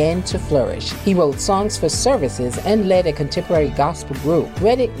Reddick began to flourish. He wrote songs for services and led a contemporary gospel group.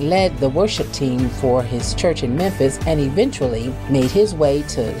 Reddick led the worship team for his church in Memphis and eventually made his way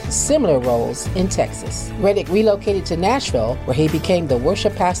to similar roles in Texas. Reddick relocated to Nashville, where he became the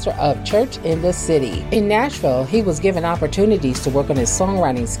worship pastor of Church in the City. In Nashville, he was given opportunities to work on his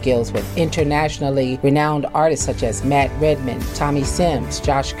songwriting skills with internationally renowned artists such as Matt Redman, Tommy Sims,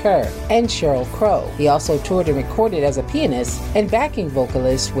 Josh Kerr, and Sheryl Crow. He also toured and recorded as a pianist and backing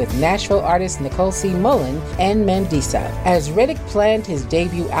vocalist with Nashville artists Nicole C. Mullen and Mandisa. As Reddick planned his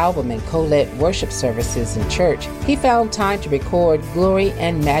debut album and co-led worship services in church, he found time to record Glory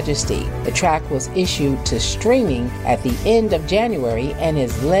and Majesty. The track was issued to streaming at the end of January and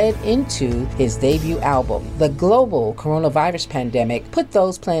is led into his debut album. The global coronavirus pandemic put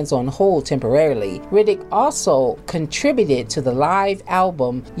those plans on hold temporarily. Reddick also contributed to the live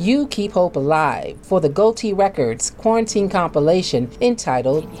album You Keep Hope Alive for the Goatee Records quarantine compilation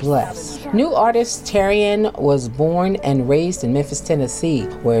entitled Bless. New artist Terrian was born and raised in Memphis, Tennessee,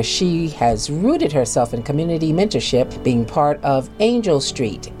 where she has rooted herself in community mentorship, being part of Angel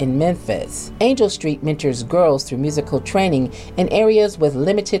Street in Memphis. Angel Street mentors girls through musical training in areas with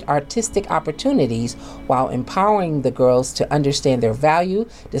limited artistic opportunities while empowering the girls to understand their value,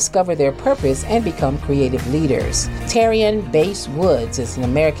 discover their purpose, and become creative leaders. Terrian Bass Woods is an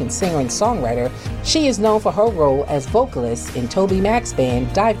American singer and songwriter. She is known for her role as vocalist in Toby Mac's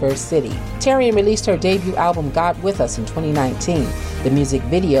band Diverse City. Terrian released her debut album God With Us in 2019. The music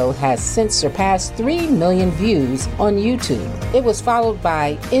video has since surpassed 3 million views on YouTube. It was followed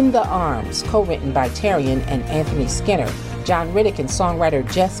by In the Arms, co-written by Terrian and Anthony Skinner, John Riddick and songwriter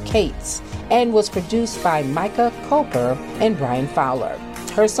Jess Cates, and was produced by Micah Coker and Brian Fowler.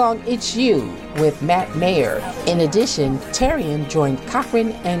 Her song It's You with Matt Mayer. In addition, Terrian joined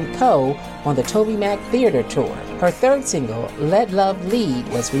Cochran & Co. on the Toby Mac Theater Tour. Her third single, Let Love Lead,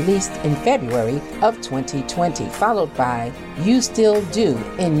 was released in February of 2020, followed by You Still Do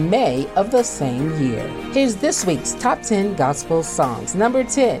in May of the same year. Here's this week's Top 10 Gospel Songs. Number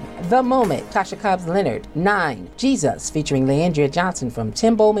 10, The Moment, Tasha Cobbs Leonard. 9, Jesus, featuring Leandria Johnson from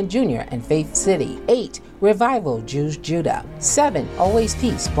Tim Bowman Jr. and Faith City. 8, Revival, Jews Judah. 7, Always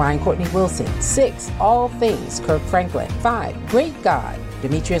Peace, Brian Courtney Wilson. 6, All Things, Kirk Franklin. 5, Great God,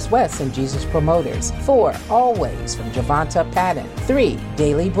 Demetrius West and Jesus Promoters. 4, Always from Javonta Patton. 3,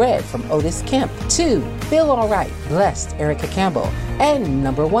 Daily Bread from Otis Kemp. 2, Feel Alright, Blessed, Erica Campbell. And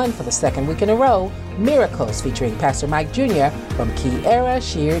number 1 for the second week in a row, Miracles featuring Pastor Mike Jr. from Kiara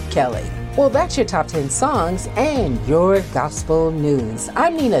Sheard Kelly. Well, that's your top 10 songs and your gospel news.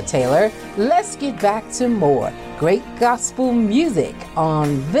 I'm Nina Taylor. Let's get back to more great gospel music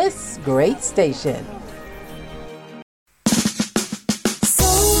on this great station.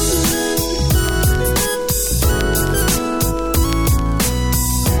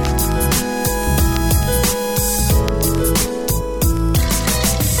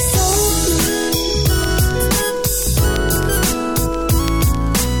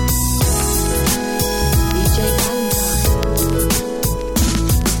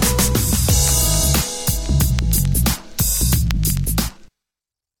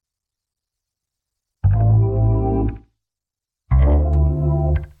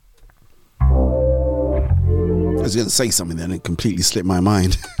 I was going to say something then, it completely slipped my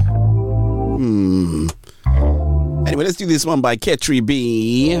mind. Anyway, let's do this one by Ketri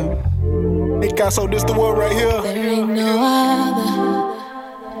B. Hey, guys, so this the one right here. There ain't no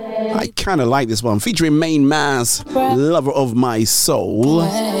other. I kind of like this one, featuring Main Mass, Lover of My Soul.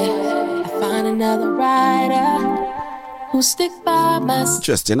 I find another rider who stick by my side.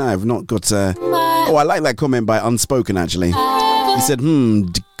 Interesting, I have not got... Oh, I like that comment by Unspoken, actually. He said,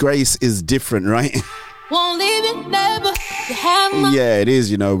 grace is different, right? Won't leave it, never. You have my Yeah, it is,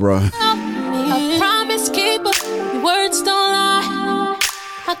 you know, bro. a promise keeper. Your words don't lie.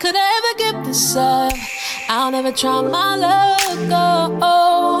 How could I ever give this up? I'll never try my luck.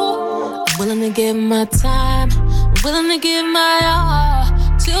 I'm willing to give my time. I'm willing to give my all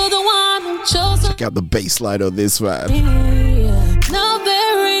to the one who chose Check out the bass line on this one. me. No,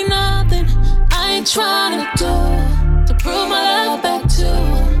 there ain't nothing I ain't trying to do to prove my love back to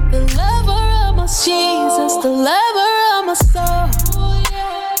the lover of my Jesus, the lover of my soul.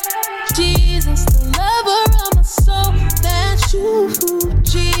 Jesus, the lover of my soul. That's you,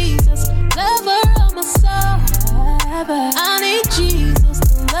 Jesus, lover of my soul. I need Jesus,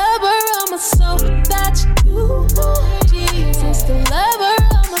 the lover of my soul. That's you, Jesus, the lover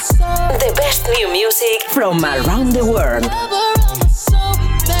of my soul. The best new music from around the world. Lover of my soul.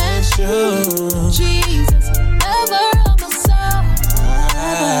 That's you, Jesus, lover of my soul.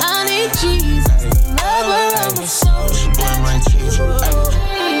 I need Jesus, the lover of my soul.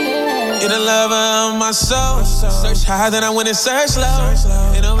 You're the lover of my soul. Search high, then I went and search low.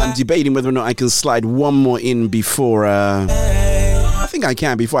 I'm debating whether or not I can slide one more in before. I think I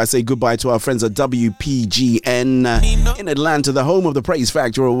can before I say goodbye to our friends at WPGN in Atlanta, the home of the Praise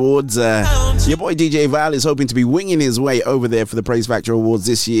Factor Awards. Your boy DJ Val is hoping to be winging his way over there for the Praise Factor Awards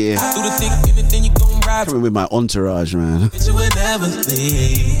this year. Coming with my entourage, man. You would never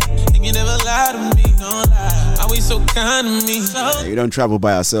leave. And you never lie to me, no lie. Always so kind to me. Yeah, we don't travel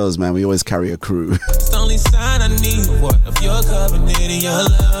by ourselves, man. We always carry a crew. It's the only sign I need. What of your covenant and your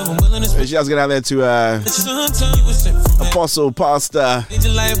love? I'm willing to Shouts get out there to Apostle, Pastor,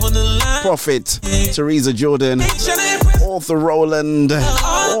 Prophet, Teresa Jordan, Author Roland,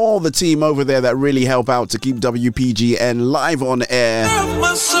 all the team over there that really help out to keep WPGN live on air.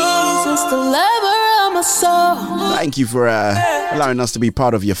 Jesus, the lover of my soul. Thank you for allowing us to be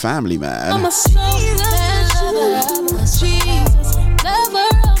part of your family, man. My soul. Jesus, lover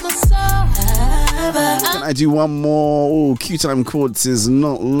of my soul. Can I do one more? Oh, Q-Time Quartz is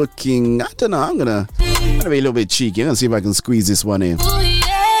not looking. I don't know. I'm gonna be a little bit cheeky. I'm gonna see if I can squeeze this one in. Oh,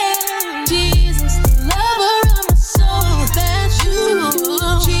 yeah. Jesus, the lover of my soul. That's you.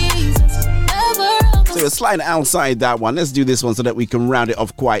 Jesus, lover of my soul. So we're sliding outside that one. Let's do this one so that we can round it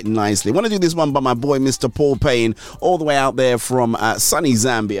off quite nicely. Want to do this one by my boy, Mr. Paul Payne, all the way out there from sunny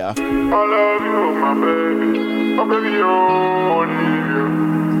Zambia. I love you, my baby. Oh, baby, oh, Olivia.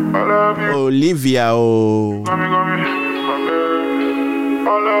 I love you. Olivia, oh. Come my baby. I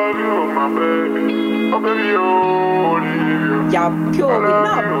love you, my baby. Oh, baby, oh, Olivia. Y'all pure with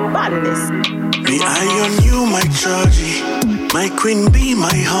no bodiless. Me eye on you, my Georgie. My queen bee,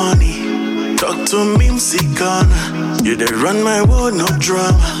 my honey. Talk to me, Msikana. You did run my world, no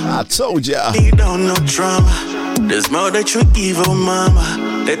drama. I told ya. Need down, no drama. There's more that you give, oh mama.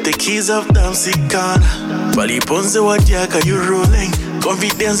 Let the keys of them Msikana. Bali ponze what yaka you rolling.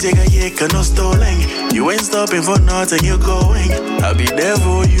 Confidence yeka no stalling. You ain't stopping for nothing, you're going. I'll be there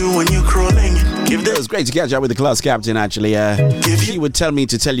for you when you're crawling. It was great to catch up with the class captain, actually. He would tell me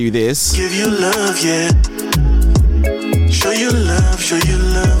to tell you this. Give you love, yeah. Show you love, show you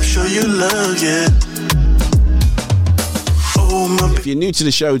love, show you love, yeah. If you're new to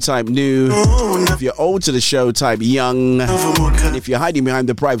the show, type new. If you're old to the show, type young. And if you're hiding behind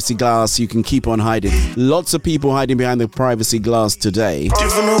the privacy glass, you can keep on hiding. Lots of people hiding behind the privacy glass today.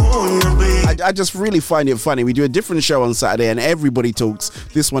 I just really find it funny. We do a different show on Saturday and everybody talks.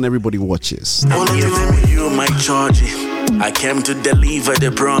 This one, everybody watches. You, my Georgie. I came to deliver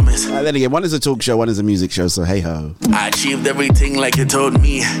the promise. Then again, one is a talk show, one is a music show, so hey ho. I achieved everything like you told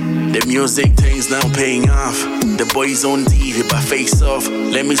me. The music thing's now paying off. The boys on TV, but face off.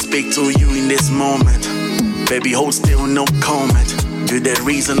 Let me speak to you in this moment. Baby, hold still, no comment. You're the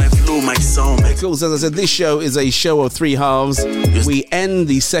reason I flew my soulmate. Cool, so as I said, this show is a show of 3 halves. We end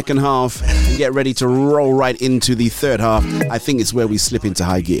the second half and get ready to roll right into the third half. I think it's where we slip into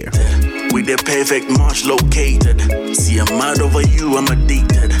high gear. With the perfect match located. See, I'm mad over you, I'm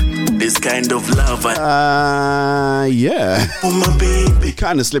addicted. This kind of love, yeah. Oh, my baby. We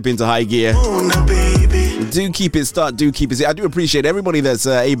kind of slip into high gear. Oh, my baby. Do keep it start, do keep it. I do appreciate everybody that's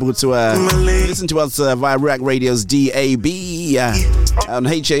able to listen to us via Rack Radio's DAB on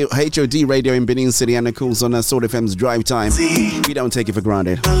HOD Radio in Benin City and of course on Sword FM's Drive Time. We don't take it for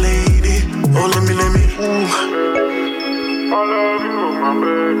granted. My lady. Oh, let me. Ooh. I love you, my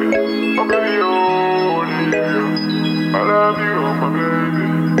baby. Oh, baby, oh, Olivia. I love you, my baby.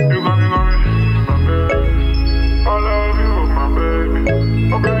 You got me, my baby. I love you, my baby.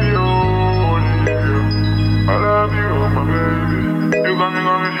 Oh, baby, oh, Olivia. I love you, my baby. You got me,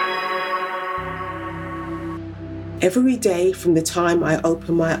 Every day from the time I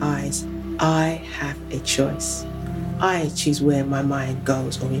open my eyes, I have a choice. I choose where my mind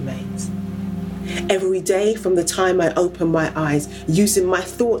goes or remains. Every day from the time I open my eyes, using my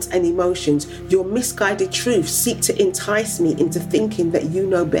thoughts and emotions, your misguided truths seek to entice me into thinking that you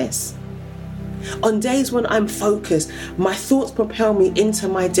know best. On days when I'm focused, my thoughts propel me into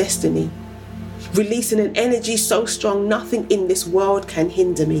my destiny, releasing an energy so strong nothing in this world can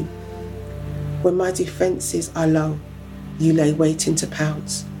hinder me. When my defenses are low, you lay waiting to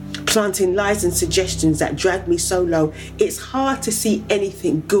pounce. planting lies and suggestions that drag me so low, it's hard to see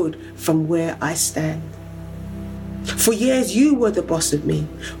anything good from where I stand. For years you were the boss of me,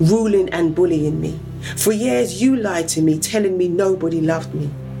 ruling and bullying me. For years you lied to me, telling me nobody loved me.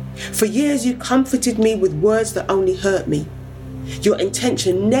 For years you comforted me with words that only hurt me. Your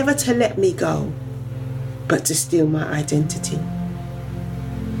intention never to let me go, but to steal my identity.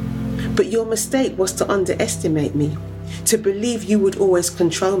 But your mistake was to underestimate me, to believe you would always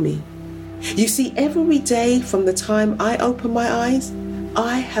control me. You see, every day from the time I open my eyes,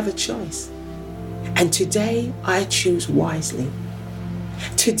 I have a choice. And today I choose wisely.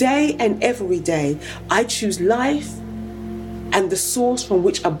 Today and every day, I choose life and the source from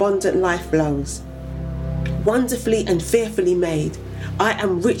which abundant life flows. Wonderfully and fearfully made, I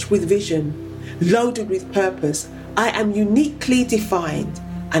am rich with vision, loaded with purpose. I am uniquely defined,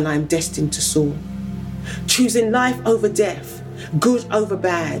 and I'm destined to soar. Choosing life over death, good over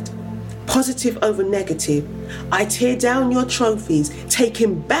bad, positive over negative, I tear down your trophies,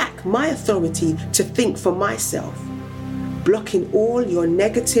 taking back my authority to think for myself, blocking all your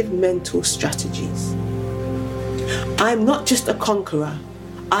negative mental strategies. I'm not just a conqueror,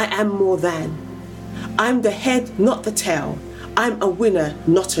 I am more than. I'm the head, not the tail. I'm a winner,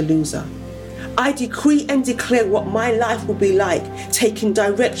 not a loser. I decree and declare what my life will be like, taking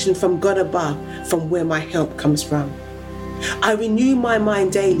direction from God above, from where my help comes from. I renew my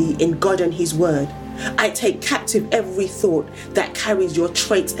mind daily in God and His Word. I take captive every thought that carries your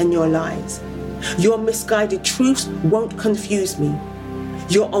traits and your lies. Your misguided truths won't confuse me.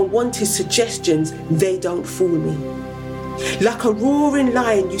 Your unwanted suggestions, they don't fool me. Like a roaring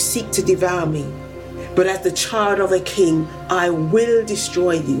lion, you seek to devour me. But as the child of a king, I will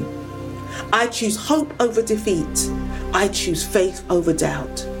destroy you. I choose hope over defeat. I choose faith over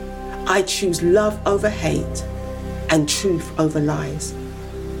doubt. I choose love over hate and truth over lies.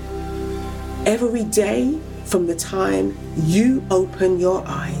 Every day from the time you open your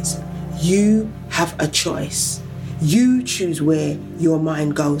eyes, you have a choice. You choose where your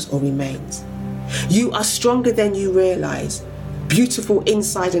mind goes or remains. You are stronger than you realize, beautiful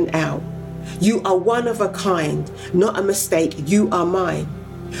inside and out. You are one of a kind, not a mistake. You are mine.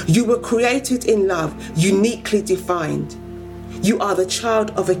 You were created in love, uniquely defined. You are the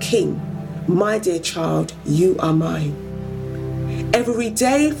child of a king. My dear child, you are mine. Every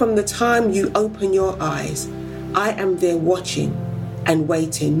day from the time you open your eyes, I am there watching and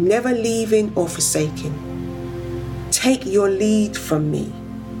waiting, never leaving or forsaking. Take your lead from me.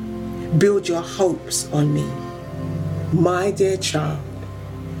 Build your hopes on me. My dear child,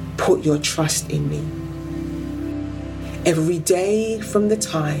 put your trust in me. Every day from the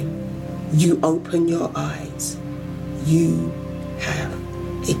time you open your eyes, you have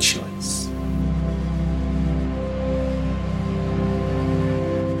a choice.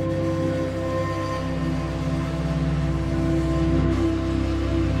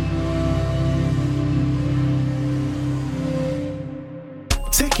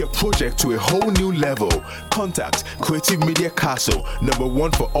 Take your project to a whole new level. Contact Creative Media Castle,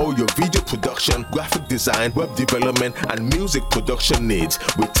 #1 for all your video production, graphic design, web development, and music production needs.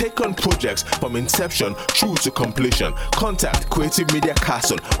 We take on projects from inception through to completion. Contact Creative Media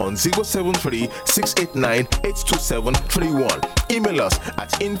Castle on 073-689-82731. Email us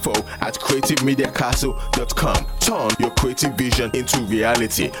at info@creativemediacastle.com. Turn your creative vision into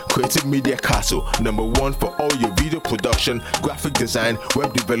reality. Creative Media Castle, #1 for all your video production, graphic design,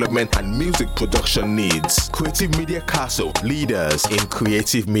 web development, and music production needs. Creative Media Castle, leaders in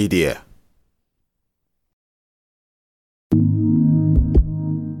creative media.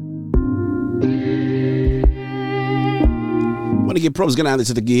 Want to give props going out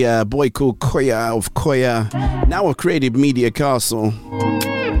to the boy called Koya of Koya, now of Creative Media Castle.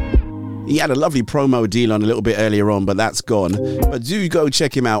 He had a lovely promo deal on a little bit earlier on, but that's gone. But do go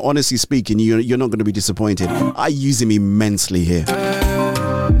check him out. Honestly speaking, you're not going to be disappointed. I use him immensely here.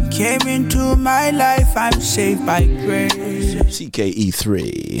 Came into my life, I'm saved by grace.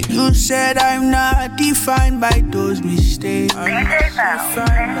 CKE3. You said I'm not defined by those mistakes.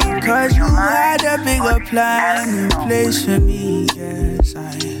 Cause you had a bigger plan in place for me. Yes,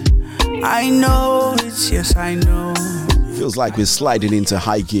 I know it's yes, I know. Feels like we're sliding into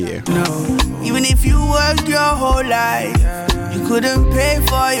high gear. No, even if you worked your whole life, you couldn't pay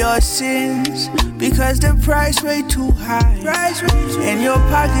for your sins because the price way too high and your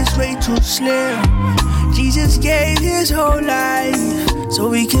pockets way too slim. Jesus gave his whole life so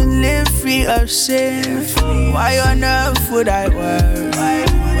we can live free of sin. Why on earth would I worry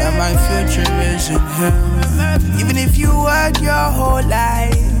when my future is in him? Even if you worked your whole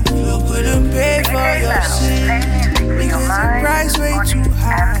life, you couldn't pay for your sin because the price way too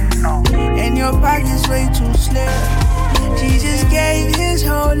high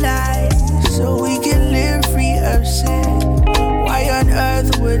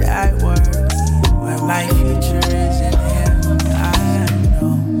My future is in him.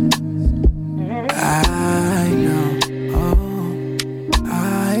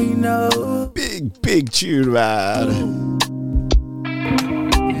 I know. Big tune, man.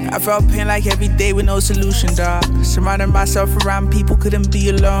 I felt pain like every day with no solution, dog. Surrounding myself around people, couldn't be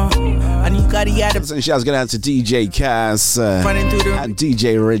alone. And you gotta get up. So shouts going out to DJ Cass and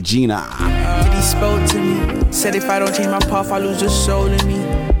DJ Regina. He spoke to me, said if I don't change my path, I lose the soul in me.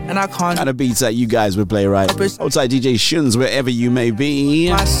 And I can't. Kind of beats that you guys would play, right? Outside DJ Shuns, wherever you may be.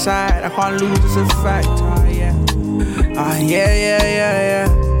 My side, I can't lose as a fact. Yeah.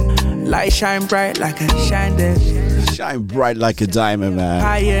 Light shine bright like a chandelier. Shine bright like a diamond, man.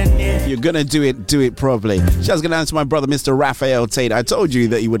 If you're gonna do it properly. Just gonna answer my brother, Mr. Raphael Tate. I told you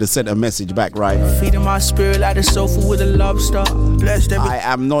that he would have sent a message back, right? Feeding my spirit like the sofa with a lobster. Blessed every. I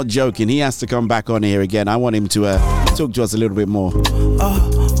am not joking. He has to come back on here again. I want him to talk to us a little bit more.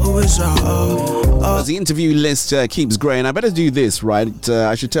 Who is As the interview list keeps growing, I better do this, right?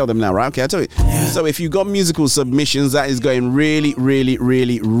 I should tell them now, right? Okay, I tell you. Yeah. So if you got musical submissions, that is going really, really,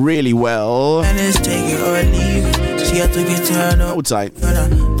 really, really well. And it's take it or leave it. She had to get turned up. Hold tight. And I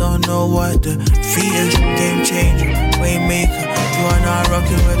don't know what the fee is. Game changer, waymaker. You are not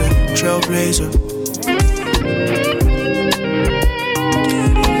rocking with a trailblazer.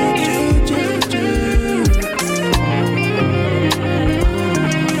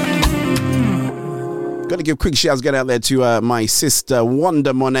 Gotta give quick shouts out there to my sister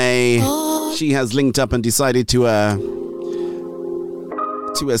Wanda Monet. She has linked up and decided to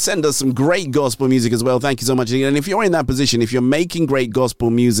send us some great gospel music as well. Thank you so much. And if you're in that position, if you're making great gospel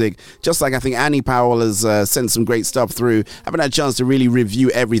music, just like I think Annie Powell has sent some great stuff through, haven't had a chance to really review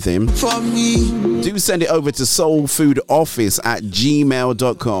everything. For me, do send it over to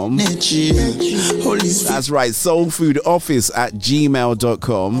soulfoodoffice@gmail.com. That's right,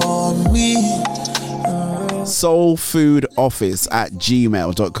 soulfoodoffice@gmail.com.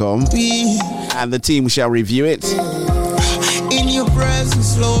 soulfoodoffice@gmail.com, and the team shall review it. In your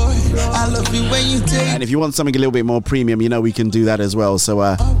presence, Lord, I love you when you take. And if you want something a little bit more premium, you know we can do that as well. So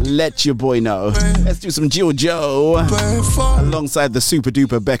let your boy know. Let's do some Jill Joe alongside the super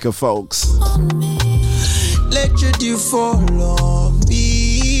duper Becca folks. Let your dew fall on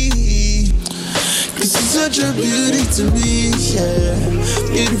me. This is such a beauty to me, yeah.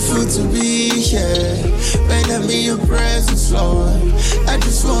 Beautiful to be, yeah. When I'm in your presence, Lord, I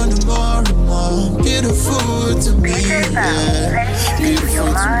just want more and more. Beautiful to me, yeah.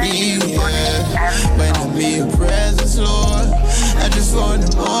 Beautiful to me, yeah. When I'm in your presence, Lord, I just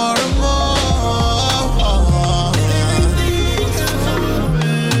want more and more.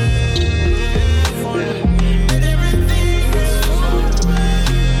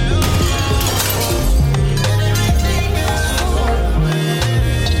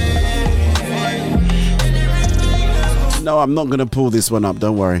 No, I'm not going to pull this one up,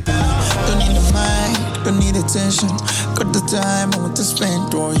 don't worry. Don't need a mind, don't need attention. Got the time I want to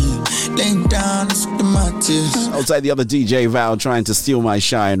spend on you. Laying down, the my tears. Outside the other DJ Val trying to steal my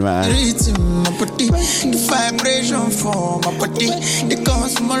shine, man. The vibration for my body, it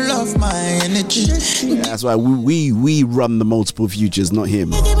comes from my love, my energy. Yeah, that's why we run the multiple futures, not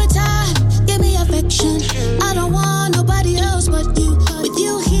him. Give me time, give me affection. I don't want nobody else but you. With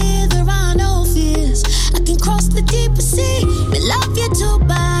you here, there are no fears. I can cross the deepest sea. Me love you too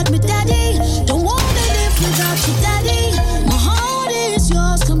bad, me daddy. Don't wanna live without you, daddy. My heart is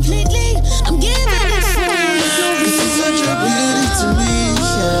yours completely. I'm giving it for you. This is such a beauty to me,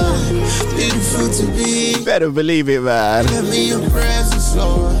 yeah. Beautiful to be. Better believe it, man. Let me your presence,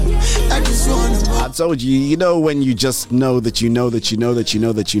 Lord. I just wanna. I told you, you know when you just know that you know that you know that you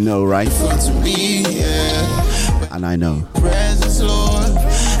know that you know, right? To be, yeah. And I know. Presence, Lord.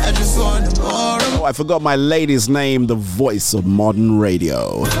 I just want more. Oh, I forgot my lady's name, the voice of modern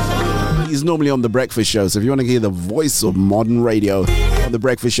radio. He's normally on the breakfast show, so if you want to hear the voice of modern radio on the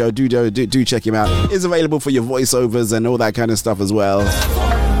breakfast show, do check him out. It's available for your voiceovers and all that kind of stuff as well.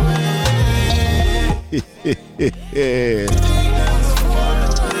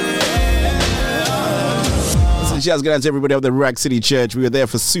 So shouts going out to everybody at the Rack City Church. We were there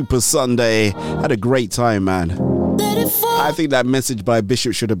for Super Sunday. Had a great time, man. I think that message by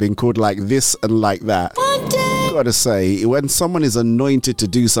Bishop should have been called like this and like that. Gotta say, when someone is anointed to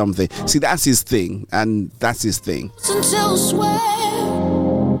do something, see, that's his thing, and that's his thing.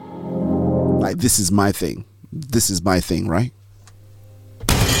 Like, this is my thing. This is my thing, right?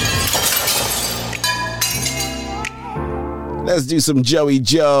 Let's do some Joey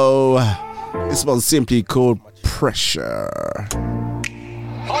Joe. This one's simply called Pressure.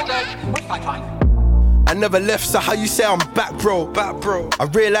 I never left, so how you say I'm back, bro? I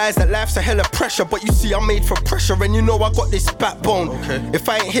realize that life's a hell of pressure, but you see I'm made for pressure, and you know I got this backbone. If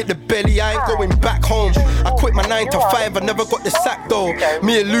I ain't hit the belly, I ain't going back home. I quit my 9 to 5, I never got the sack though.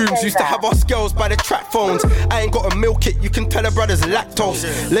 Me and Looms used to have our skills by the track phones. I ain't got to milk it, you can tell the brothers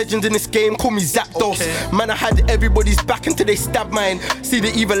lactose. Legend in this game, call me Zapdos. Man, I had everybody's back until they stabbed mine. See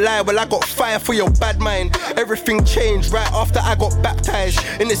the evil lie, well I got fire for your bad mind. Everything changed right after I got baptized.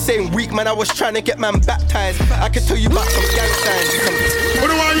 In the same week, man, I was trying to get man baptized. I can tell you about some gang signs. Who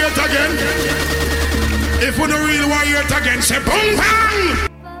do I hear it again? If we don't really want to hear it again, say boom bang!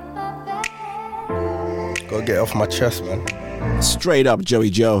 Gotta get it off my chest, man. Straight up, Joey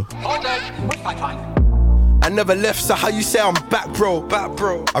Joe. I never left, so how you say I'm back, bro?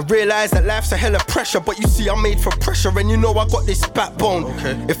 I realize that life's a hell of pressure, but you see I'm made for pressure, and you know I got this backbone.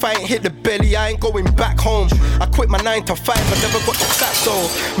 If I ain't hit the belly, I ain't going back home. I quit my 9 to 5, I never got the sack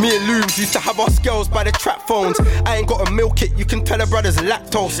though. Me and Looms used to have our skills by the trap phones. I ain't got to milk it, you can tell the brothers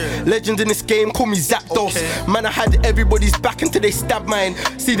lactose. Legend in this game, call me Zapdos. Man, I had everybody's back until they stabbed mine.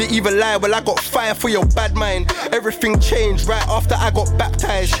 See the evil lie, well I got fire for your bad mind. Everything changed right after I got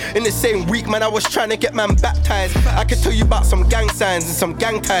baptized. In the same week, man, I was trying to get man baptized. I can tell you about some gang signs and some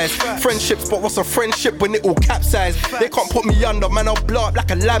gang ties. Friendships, but what's a friendship when it all capsized? They can't put me under, man, I'll blow up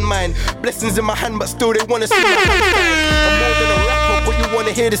like a landmine. Blessings in my hand, but still they wanna see my hand. I'm more than a rapper, but you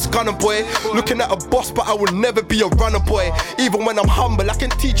wanna hear this gunner boy. Looking at a boss, but I will never be a runner boy. Even when I'm humble, I can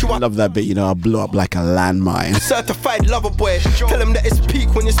teach you. I love that bit, you know, I'll blow up like a landmine. Certified lover boy. Tell them that it's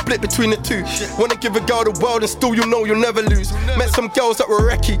peak when you're split between the two. Wanna give a girl the world and still you know you'll never lose. Met some girls that were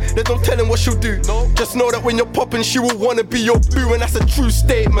wrecky, there's no telling what she'll do. Just know that when you're popping, she will wanna be your boo, and that's a true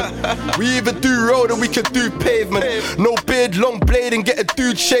statement. We either do road or we could do pavement. No beard, long blade, and get a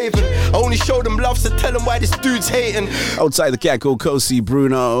dude shaven. I only show them love, so tell them why this dude's hating. Outside the cat called Kosi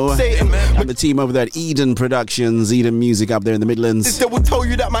Bruno. Satan. And the team over there at Eden Productions, Eden Music up there in the Midlands. They will tell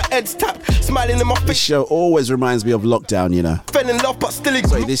you that my head's tapped, smiling in my face. This show always reminds me of lockdown, you know. Fell in love, but still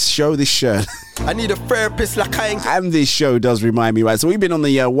Sorry, this shirt. I need a therapist like I ain't. And this show does remind me, right? So we've been on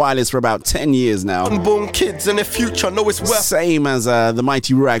the wireless for about 10 years now. Unborn kids and their future know it's worth. Same as the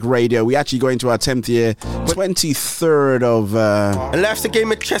Mighty Ruach Radio. We actually go into our 10th year, 23rd of... and life's a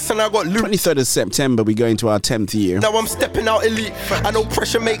game of chess and I got loot. 23rd of September, we go into our 10th year. Now I'm stepping out elite. I know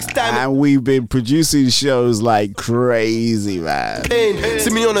pressure makes diamond. And we've been producing shows like crazy, man. Pain.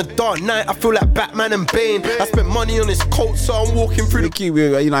 See me on a dark night, I feel like Batman and Bane. I spent money on this coat, so I'm walking through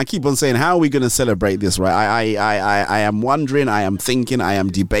I keep on saying, how are we going to celebrate this, right? I am wondering, I am thinking, I am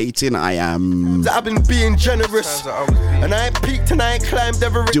debating, I've been being generous, and I ain't peaked and I ain't climbed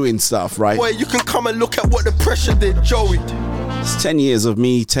ever. Doing stuff, right? Boy, you can come and look at what the pressure did, Joey. It's 10 years of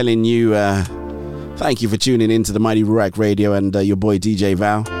me telling you, thank you for tuning in to the Mighty Ruach Radio and your boy DJ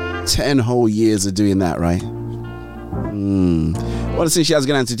Val. 10 whole years of doing that, right? I want to say shout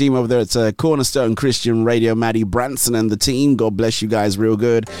out to the team over there at Cornerstone Christian Radio, Maddie Branson and the team. God bless you guys real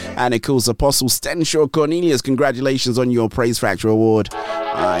good. And of course, Apostle Stenshaw Cornelius, congratulations on your Praise Factor Award.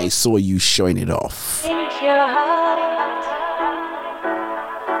 I saw you showing it off. Change your heart.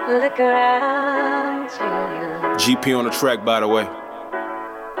 Look around you. GP on the track, by the way.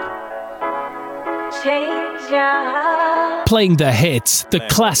 Change your heart. Playing the hits, the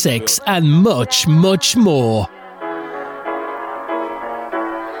classics, and much, much more.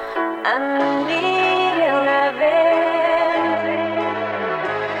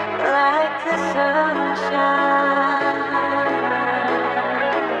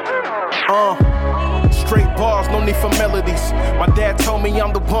 Straight bars, no need for melodies. My dad told me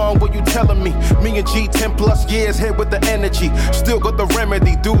I'm the one, what you telling me? Me and G, 10 plus years, here with the energy. Still got the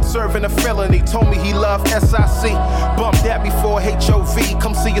remedy, dude serving a felony. Told me he loved SIC. Bump that before HOV,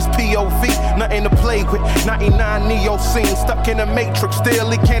 come see his POV. Nothing to play with, 99 Neo scene. Stuck in a matrix, still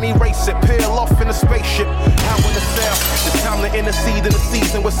he can't erase it. Peel off in a spaceship, out in the cell. It's time to intercede in the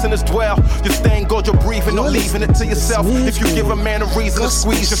season where sinners dwell. You're staying good, you're breathing, no leaving it to yourself. If you give a man a reason to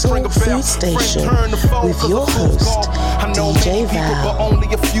squeeze, you string a bell. Friend turn the foe. With your host, I know many people, but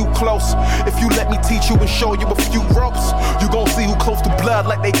only a few close. If you let me teach you and show you a few ropes, you gon' see who close to blood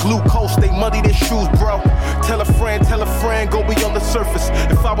like they glucose. They muddy their shoes, bro. Tell a friend, go beyond the surface.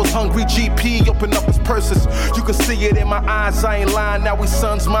 If I was hungry, GP, open up his purses. You can see it in my eyes, I ain't lying. Now we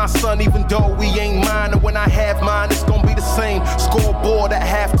son's my son, even though we ain't mine. And when I have mine, it's gon' be the same. Scoreboard at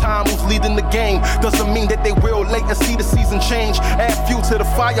halftime, who's leading the game. Doesn't mean that they will late and see the season change. Add fuel to the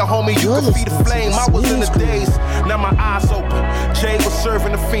fire, homie, you can feed the flame. I was in the days, now my eyes open. Jay was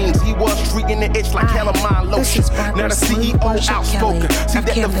serving the fiends, he was treating the itch like calamine lotion. Now the CEO outspoken, see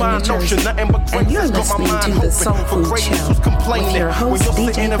that divine notion. Nothing but greatness got my mind open. For greatness who's complaining. When you're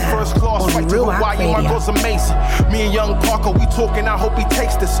sitting in first class, right to Hawaii, my girl's amazing. Me and young Parker, we talking, I hope he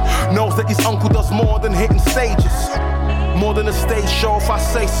takes this. Knows that his uncle does more than hitting stages. More than a stage show, if I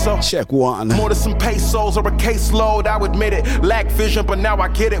say so. Check one. More than some pesos or a caseload, I would admit it. Lack vision, but now I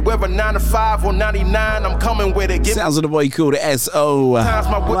get it. Whether 9 to 5 or 99, I'm coming with it. Sounds of the boy called S.O.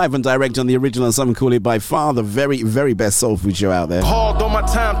 Live and direct on the original, and some call it by far the very, very best soul food show out there. Hard on my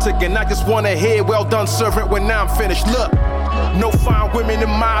time ticking, I just want to hear well done, servant, when I'm finished. Look. No fine women in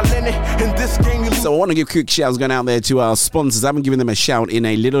my linen. In this game, you so I want to give quick shouts going out there to our sponsors. I haven't given them a shout in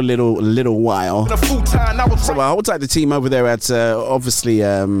a little while. So I'll hold tight the team over there at obviously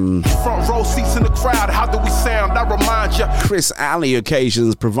front row seats in the crowd. How do we sound? I remind you. Chris Alley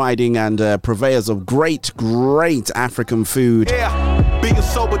Occasions, providing and purveyors of great African food. Yeah, being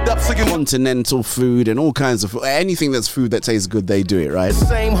sobered up, so continental food and all kinds of food. Anything that's food that tastes good, they do it, right?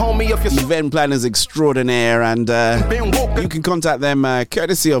 Same homie of your event planners extraordinaire, and you can contact them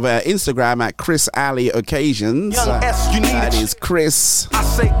courtesy of Instagram at Chris Alley Occasions. That is Chris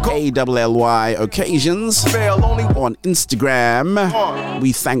ALLY Occasions on Instagram.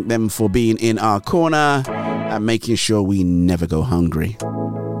 We thank them for being in our corner and making sure we never go hungry.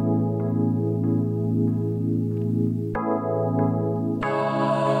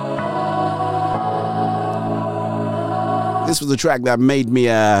 This was a track that made me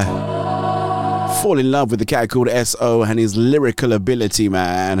fall in love with the cat called S.O. and his lyrical ability,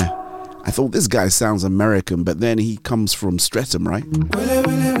 man. I thought this guy sounds American, but then he comes from Streatham, right?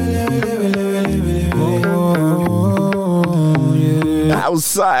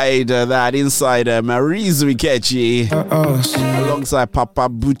 Outside that, inside Marizu Ikechi alongside Papa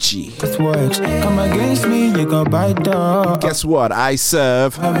Bucci. Come against me, you gon' bite dog. Guess what? I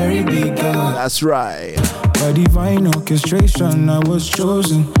serve a very big God. That's right. By divine orchestration, I was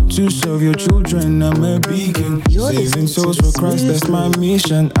chosen to serve your children. I'm a beacon, saving souls for Christ. That's my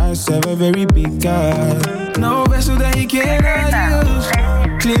mission. I serve a very big God. No vessel that He cannot use.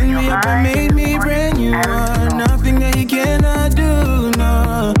 Clean me up and made me brand new. Nothing that He cannot do.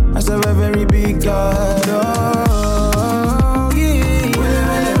 No, I serve a very big God. Oh, yeah.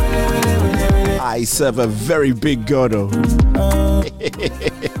 I serve a very big God.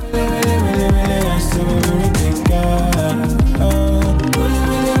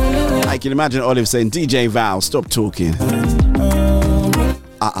 I can imagine Olive saying, DJ Val, stop talking.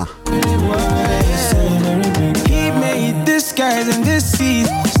 He made the skies and the seas.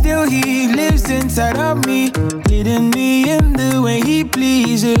 Still He lives inside of me, leading me in the way He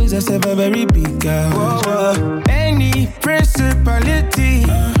pleases. I serve a very big God. Any principality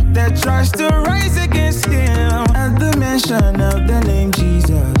that tries to rise against Him, at the mention of the name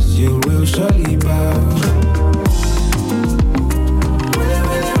Jesus, you will surely bow.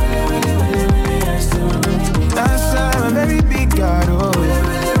 I serve a very big God, oh.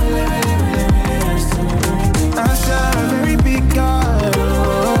 I serve a very big God, oh.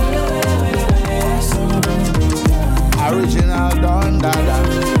 Original Don Dada.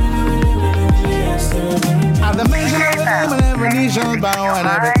 At the mention of the name, and every knee shall bow and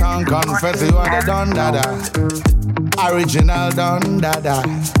every tongue confess you are the Don Dada. Original Don Dada.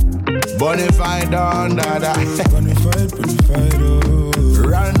 Bonafide Don Dada. Bonafide, oh.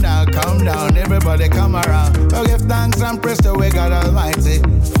 Run down, come down, everybody come around. Oh, give thanks and praise to we God Almighty.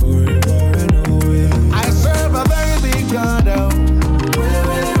 Forever and always. I serve a very big God, oh.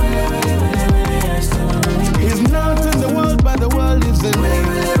 He's not in the world, but the world is in me.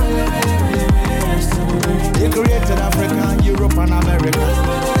 He created Africa, Europe, and America.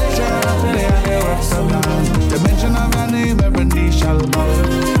 The mention of your name, every knee shall bow.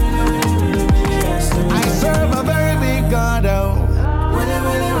 I serve a very big God, oh.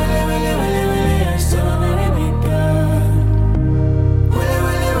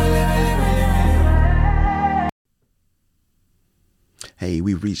 Hey,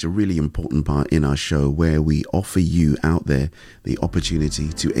 we've reached a really important part in our show where we offer you out there the opportunity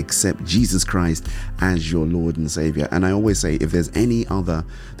to accept Jesus Christ as your Lord and Savior. And I always say, if there's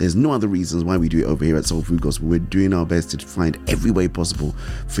no other reasons why we do it over here at Soul Food Gospel. We're doing our best to find every way possible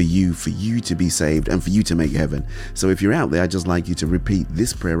for you to be saved and for you to make heaven. So if you're out there, I'd just like you to repeat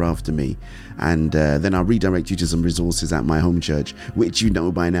this prayer after me. And then I'll redirect you to some resources at my home church, which you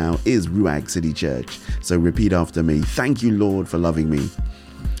know by now is Ruach City Church. So repeat after me. Thank you, Lord, for loving me.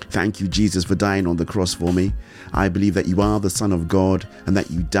 Thank you, Jesus, for dying on the cross for me. I believe that you are the Son of God and that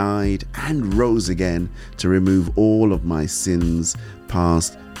you died and rose again to remove all of my sins,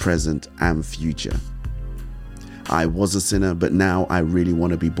 past, present, and future. I was a sinner, but now I really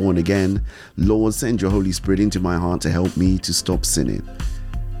want to be born again. Lord, send your Holy Spirit into my heart to help me to stop sinning.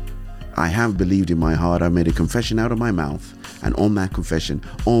 I have believed in my heart. I made a confession out of my mouth. And on that confession,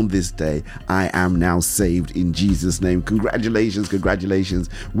 on this day, I am now saved in Jesus' name. Congratulations, congratulations.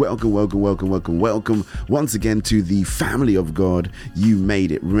 Welcome, welcome, welcome, welcome, welcome once again to the family of God. You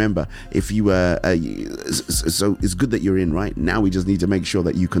made it. Remember, if you were, so it's good that you're in, right? Now we just need to make sure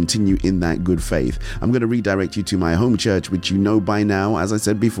that you continue in that good faith. I'm going to redirect you to my home church, which you know by now, as I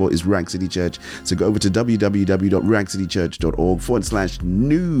said before, is Ruach City Church. So go over to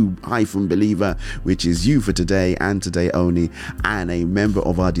www.ruachcitychurch.org/new-believer, which is you for today and today only. And a member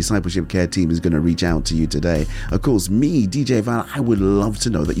of our discipleship care team is going to reach out to you today. Of course, me, DJ Val, I would love to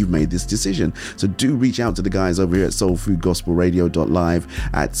know that you've made this decision. So do reach out to the guys over here at soulfoodgospelradio.live,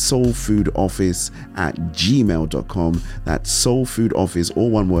 at soulfoodoffice@gmail.com. That's soulfoodoffice, all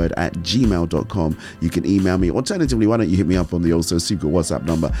one word, @gmail.com. You can email me. Alternatively, why don't you hit me up on the also secret WhatsApp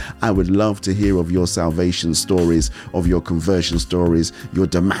number? I would love to hear of your salvation stories, of your conversion stories, your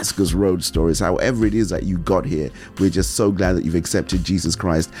Damascus Road stories, however it is that you got here. We're just so glad that you've accepted Jesus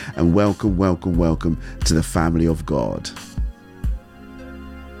Christ, and welcome, welcome, welcome to the family of God.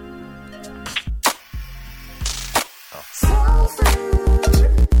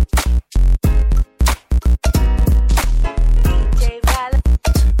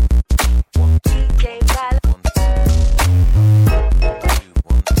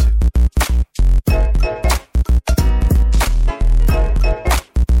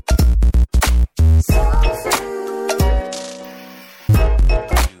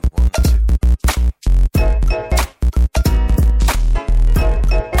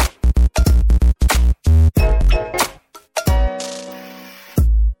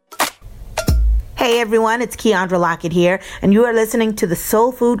 Hey everyone, it's Keandra Lockett here, and you are listening to the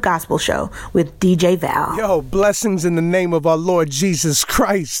Soul Food Gospel Show with DJ Val. Yo, blessings in the name of our Lord Jesus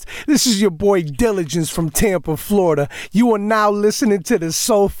Christ. This is your boy Diligence from Tampa, Florida. You are now listening to the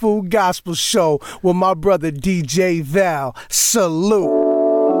Soul Food Gospel Show with my brother DJ Val. Salute.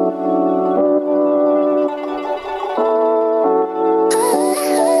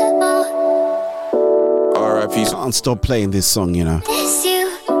 R.I.P. Can't stop playing this song, you know.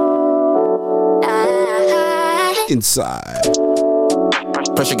 Inside.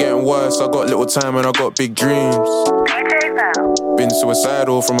 Pressure getting worse, I got little time and I got big dreams. Been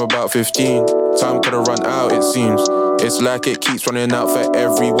suicidal from about 15. Time could have run out, it seems. It's like it keeps running out for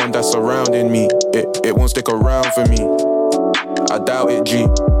everyone that's surrounding me. It won't stick around for me. I doubt it, G.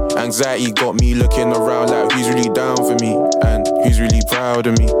 Anxiety got me looking around like who's really down for me and who's really proud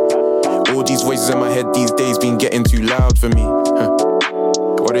of me. All these voices in my head these days been getting too loud for me.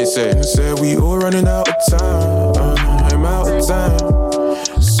 What they say? They say we all running out of time. I'm out of time.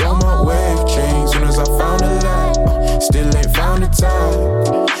 So my wave changed soon as I found a light. Still ain't found the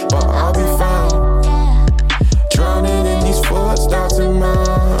time, but I'll be fine. Drowning in these thoughts, doubts in mine.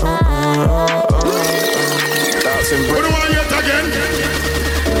 Doubts in brain. We don't want yet again.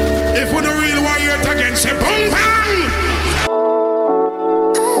 If we don't really want yet again, say boom bang.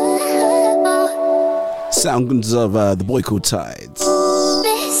 Sounds of the boy called Tides.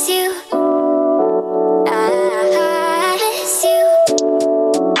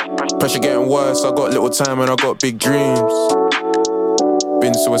 Pressure getting worse, I got little time and I got big dreams.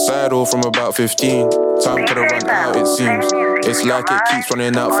 Been suicidal from about 15. Time could have run out, it seems. It's like it keeps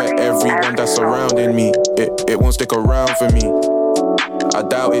running out for everyone that's surrounding me. It won't stick around for me. I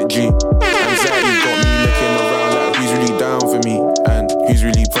doubt it, G. Anxiety got me looking around like who's really down for me and who's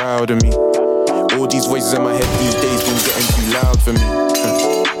really proud of me. All these voices in my head these days been getting too loud for me.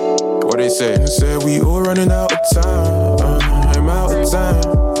 What they say? They say we all running out of time. I'm out of time.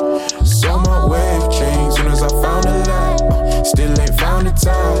 So my wave changed soon as I found a light. Still ain't found the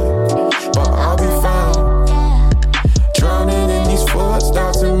time, but I'll be fine. Drowning in these thoughts,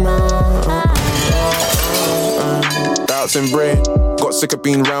 doubts in mind. Doubts in brain. Got sick of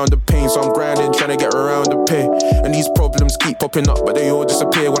being round the pain, so I'm grinding, trying to get around the pay. And these problems keep popping up, but they all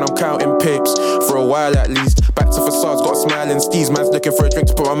disappear when I'm counting papes. For a while at least. Back to facades, got smiling steez. Man's looking for a drink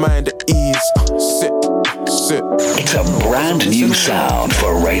to put my mind at ease. Sit. It's a brand new sound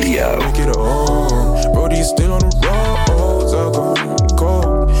for radio. Get it on. Brody's still on the roads. I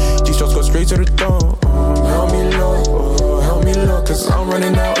go. G-Shots go straight to the door. Help me low, cause I'm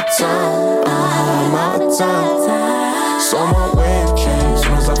running out of time. I'm out of time. So my wave changed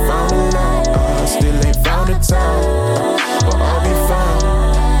soon as I found a light. Still ain't found the time, but I'll be fine.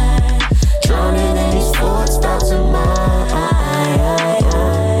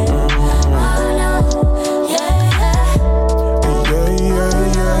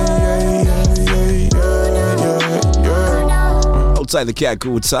 alongside the cat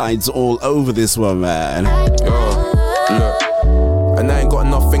called Tides all over this one, man. Look, and I ain't got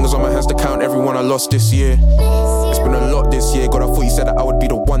enough fingers on my hands to count everyone I lost this year. It's been a lot this year. God, I thought you said that I would be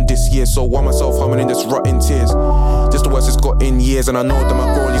the one this year. So why myself humming in this rut in tears? Just the worst it's got in years. And I know that my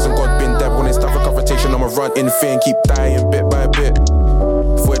goalies and God been dead. When it's time for confrontation, I'ma run in fear and keep dying bit by bit.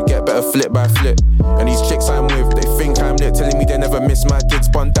 Before it get better flip by flip. And these chicks I'm with, they think I'm lit, telling me they never miss my gigs.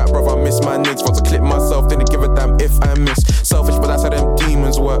 Bun that, brother, I miss my niggas. Want to clip myself, didn't give a damn if I miss. Selfish, but that's how them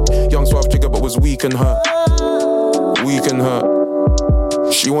demons work. Young suave trigger, but was weak and hurt. Weak and hurt.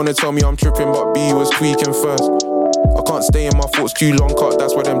 She wanna tell me I'm tripping, but B was tweaking first. I can't stay in my thoughts too long, cut,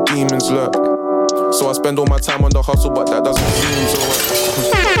 that's where them demons lurk. So I spend all my time on the hustle, but that doesn't seem to work.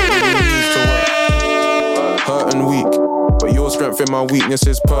 Hurt and weak, but your strength in my weakness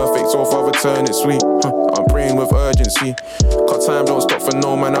is perfect. So if I return it sweet, I'm praying with urgency. Cause time don't stop for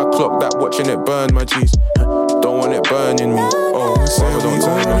no man, I clock that, watching it burn my G's. Don't want it burning me. Oh, don't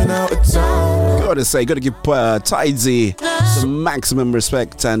turn me out of time. Gotta give Tidesy some maximum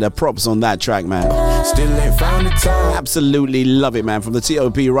respect and props on that track, man. Still ain't found the time. Absolutely love it, man. From the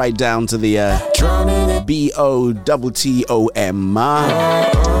T.O.P. right down to the B.O.T.T.O.M.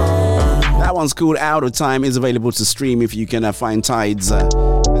 That one's called Out of Time. Is available to stream if you can find Tides.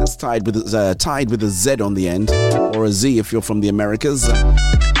 That's Tide with a Z on the end, or a Z if you're from the Americas.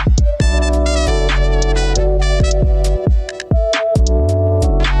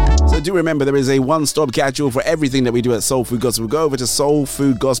 Do remember there is a one-stop catch-all for everything that we do at Soul Food Gospel. Go over to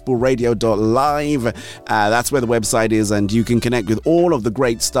soulfoodgospelradio.live. That's where the website is, and you can connect with all of the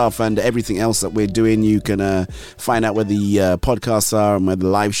great stuff and everything else that we're doing. You can find out where the podcasts are and where the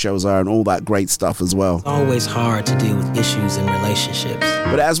live shows are and all that great stuff as well. It's always hard to deal with issues in relationships.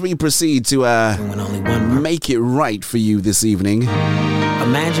 But as we proceed to make it right for you this evening,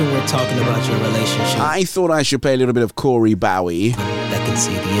 imagine we're talking about your relationship. I thought I should play a little bit of Corey Bowie. That can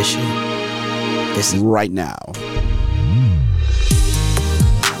see the issue. This is right now.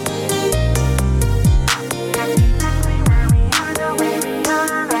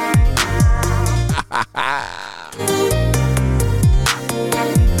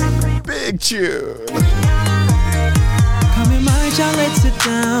 Big tune. Come in, my child, let's sit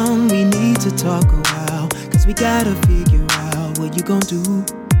down. We need to talk a while, cause we gotta figure out what you gon' do.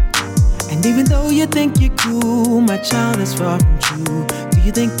 And even though you think you're cool, my child, that's far from true. Do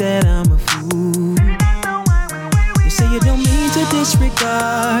you think that I'm a fool? You say you don't mean to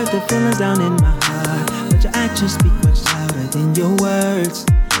disregard the feelings down in my heart, but your actions speak much louder than your words.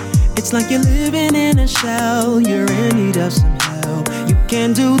 It's like you're living in a shell, you're in need of some help. You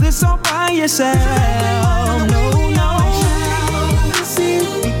can't do this all by yourself. No, no.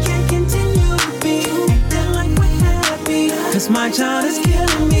 We can't continue to be acting like we're happy, cause my child is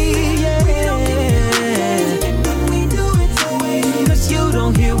killing me. You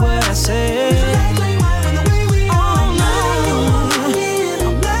don't hear what I say. Oh no,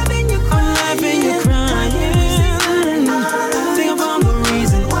 I'm laughing, you're crying. Think I found the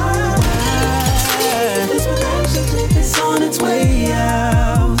reason why this relationship is on its way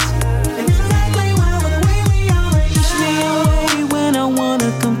out. Exactly why the way we are. Push me away when I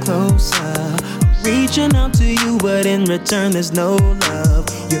wanna come closer. Reaching out to you, but in return there's no love.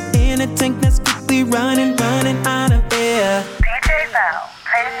 You're in a tank that's quickly running out of air.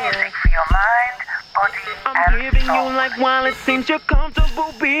 I'm giving you like while it seems you're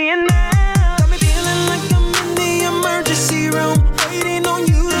comfortable being there. Got me feeling like I'm in the emergency room, waiting on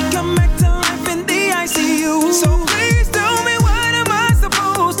you to come back to life in the ICU. So please tell me, what am I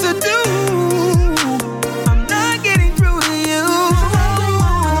supposed to do? I'm not getting through to you.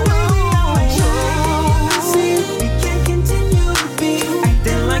 We can't continue to be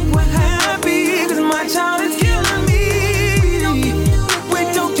acting like we're happy, cause my child is killing me. We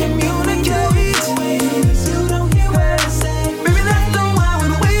don't communicate.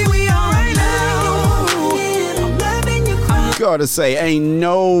 Gotta say, ain't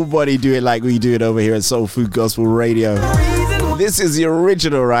nobody do it like we do it over here at Soul Food Gospel Radio. This is the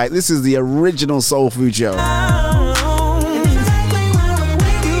original, right? This is the original Soul Food show.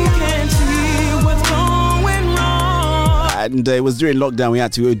 And it was during lockdown we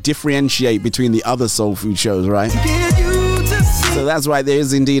had to differentiate between the other Soul Food shows, right? So that's why there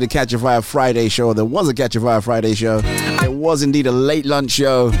is indeed a Catch a Fire Friday show. There was a Catch a Fire Friday show. There was indeed a late lunch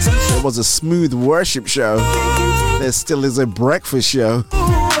show. There was a smooth worship show. There still is a breakfast show.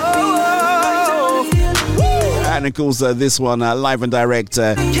 And of course, this one live and direct,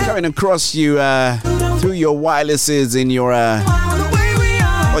 coming across you through your wirelesses in your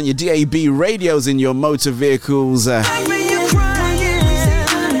on your DAB radios in your motor vehicles.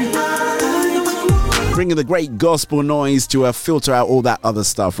 Bringing the great gospel noise to filter out all that other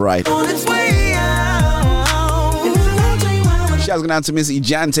stuff, right? Shouts going out to Miss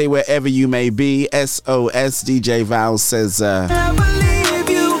Ejante wherever you may be. SOS DJ Val says,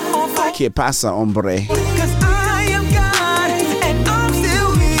 Que pasa, hombre?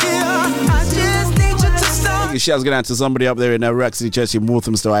 Shouts going out to somebody up there in Rock City Church in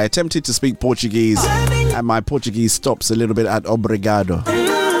Walthamstow. I attempted to speak Portuguese and my Portuguese stops a little bit at obrigado.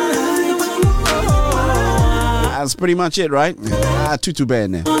 That's pretty much it, right? Tutu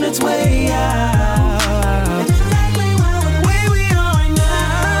bene.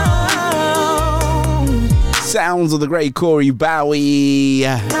 Sounds of the great Corey Bowie.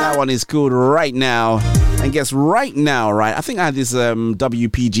 That one is called Right Now. And guess right now, right? I think I had this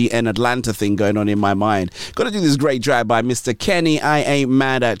WPGN Atlanta thing going on in my mind. Got to do this great track by Mr. Kenny, I Ain't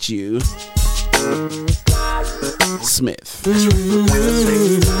Mad at You. Smith.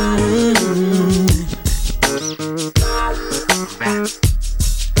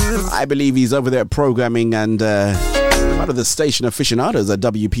 I believe he's over there programming and part of the station aficionados at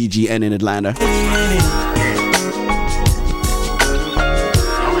WPGN in Atlanta.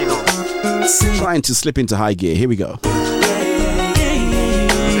 Trying to slip into high gear. Here we go.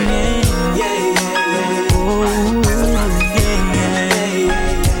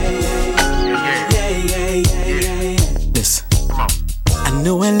 Listen. I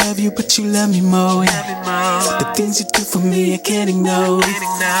know I love you, but you love me more. The things you do for me, I can't ignore.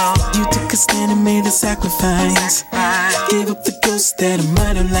 You took a stand and made a sacrifice. Gave up the ghost that I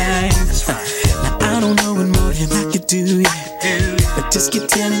might have liked. Now I don't know what more than I could do. But just keep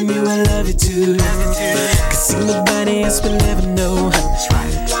telling you I love you too. Cause see, nobody else will ever know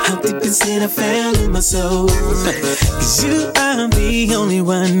how deep inside I fell in my soul. Cause you are the only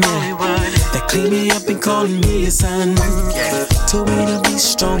one that cleaned me up and calling me a son. Told me to be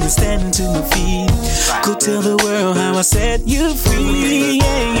strong and stand to my feet. Go tell the world how I set you free.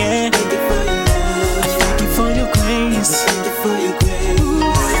 Yeah, yeah. I thank you for your grace.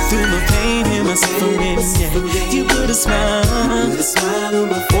 Through my pain and my suffering, yeah. You put a smile on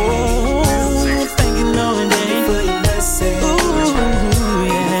my face. Oh, thank you, Lord, for your mercy. Ooh,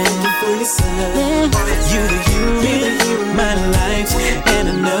 yeah. For your son. You're the hero, my life, and I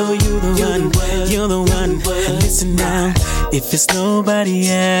know you're the one. You're the one. Listen now, if it's nobody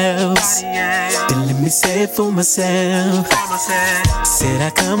else, then let me say it for myself. Said I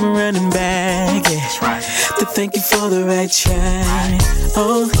come running back, yeah, to thank you for the right try.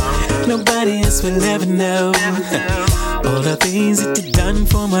 Oh, nobody else will ever know all the things that you've done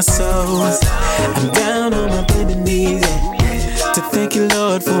for my soul. I'm down on my bended knees, yeah, to thank you,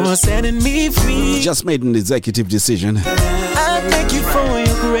 Lord, for setting me free. Just made an executive decision. I thank you for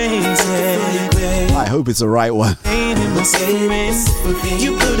your grace, yeah. I hope it's the right one. You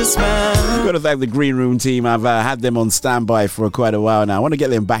put a smile. Got to thank the Green Room team. I've had them on standby for quite a while now. I want to get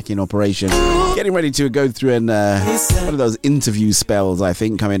them back in operation. Getting ready to go through one of those interview spells, I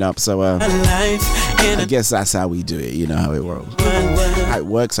think, coming up. So I guess that's how we do it. You know how it rolls. How it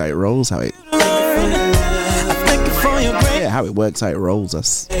works, how it rolls, how it... Yeah, how it works, how it rolls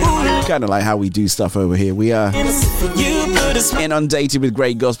us. Kind of like how we do stuff over here. We are inundated with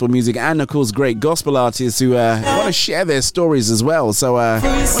great gospel music and, of course, great gospel artists who want to share their stories as well. So I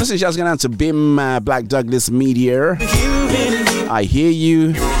want to say shouts going out to Bim Black Douglas Media. I hear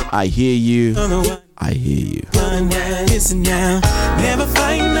you. I hear you. I hear you. Listen now, never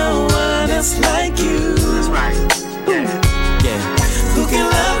find no one else like you. That's right. Who can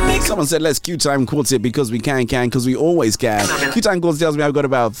love me? Someone said, let's Q-Time Quartet because we can, because we always can. Q-Time Quartet tells me I've got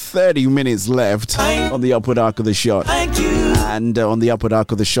about 30 minutes left on the upward arc of the shot. And on the upward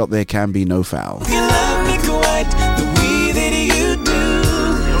arc of the shot, there can be no foul. You love me quite the way that you do.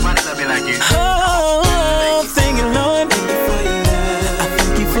 Nobody love me like you. Oh, thank you, Lord. Thank you for your love. I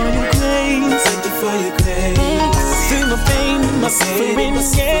thank you for your grace. Thank you for your grace. Through my pain, my suffering,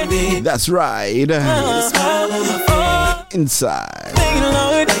 yeah. That's right. Inside. Thank you,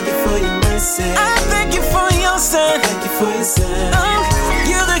 Lord. Thank you for your mercy. I thank you for your son. Thank you for your son. Oh,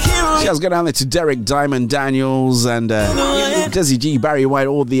 you're the hero. Shouts go down there to Derek Diamond Daniels and Desi G, Barry White,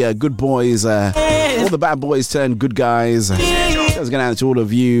 all the good boys, all the bad boys turned good guys. Shouts go down to all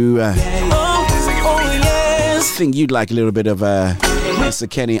of you. I think you'd like a little bit of Mr.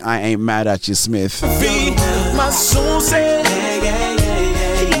 Kenny, I Ain't Mad at You, Smith. My soul says,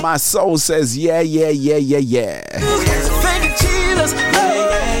 my soul says, yeah, yeah, yeah, yeah, yeah. thank you, Jesus.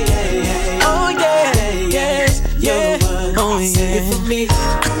 Oh, yeah, yeah, yeah. Oh, yeah. For me,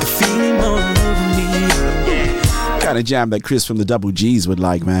 I can feel him all over me. Kind of jam that Chris from the Double G's would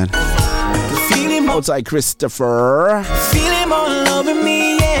like, man. Outside Christopher. Feel him all over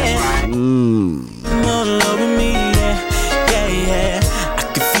me, yeah.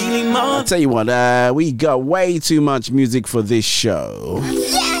 I'll tell you what, we got way too much music for this show.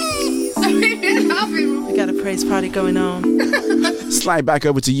 We got a praise party going on. Slide back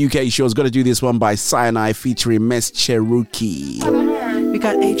over to UK shows. Got to do this one by Cyanide featuring Mess Cherokee. We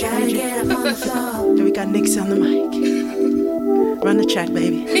got Adrian. And we got Nix on the mic. Run the track,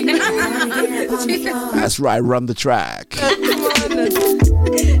 baby. That's right, run the track.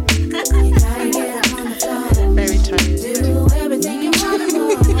 Very tired.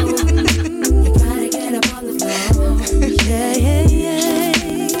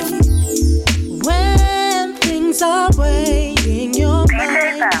 When things are weighing your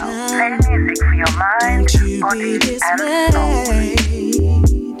mind down, don't you be dismayed.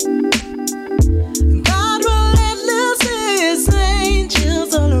 God will let loose his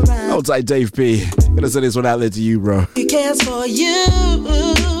angels all around. Hold tight, Dave P. Gonna send this one out there to you, bro. He cares for you.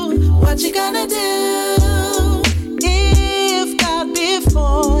 What you gonna do? If God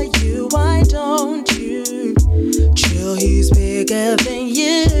before you, why don't you chill? He's bigger than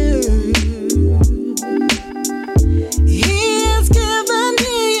you. He has given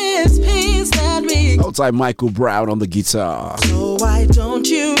me his peace that we. Hold tight, Michael Brown on the guitar. So why don't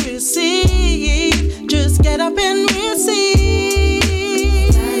you receive? Just get up and receive.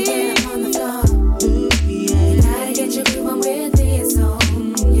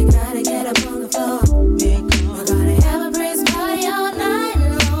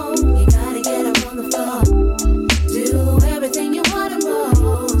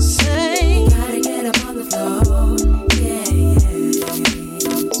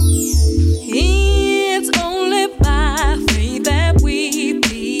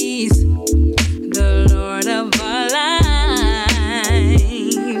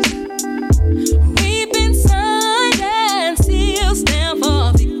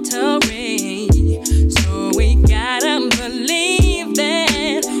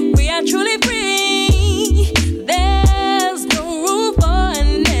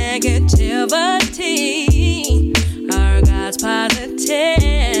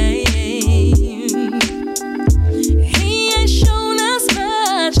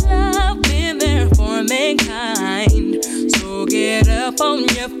 On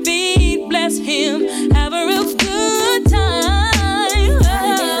your feet, bless him, have a real good time.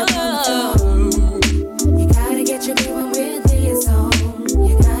 You gotta get your groove with this song.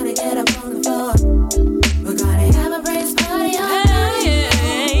 You gotta get up on the floor. We're gonna have a praise party all night.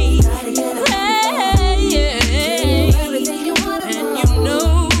 You gotta get up on the floor. Do everything you want, and you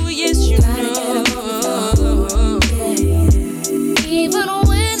know, yes you know. Even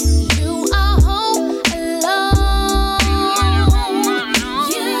when you are home alone,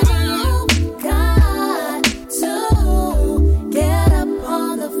 you got to get up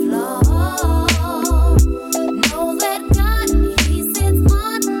on the floor. Know that God, He sits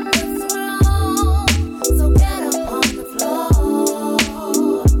on the throne. So get up on the floor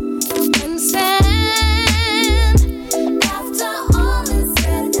and stand. After all is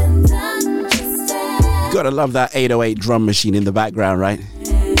said and done, just stand. Gotta love that 808 drum machine in the background, right?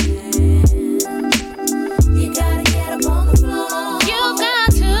 You gotta get up on the floor. You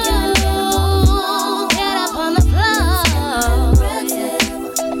got to get up on the floor.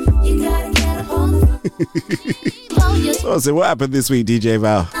 You gotta get up on the floor. So I said, what happened this week, DJ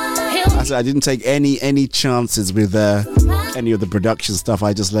Val? I said I didn't take any chances with any of the production stuff.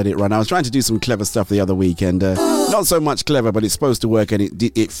 I just let it run. I was trying to do some clever stuff the other week, and not so much clever, but it's supposed to work, and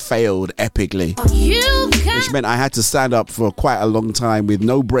it failed epically. Which meant I had to stand up for quite a long time with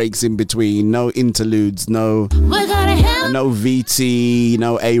no breaks in between, no interludes, no VT,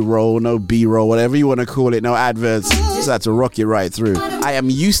 no A-roll, no B-roll, whatever you want to call it, no adverts. Just had to rock it right through. I am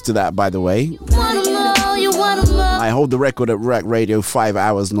used to that, by the way. I hold the record at Rack Radio 5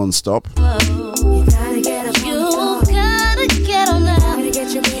 hours non-stop. Is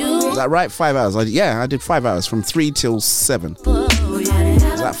that right? 5 hours? I did 5 hours from 3 till 7. Is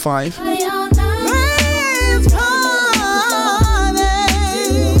that 5?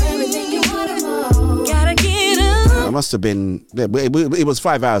 I must have been. It was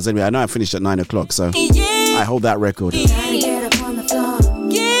 5 hours anyway. I know I finished at 9 o'clock, so I hold that record.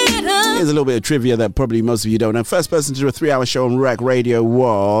 Here's a little bit of trivia that probably most of you don't know. First person to do a 3-hour show on Rack Radio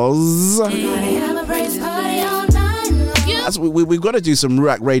was. We've got to do some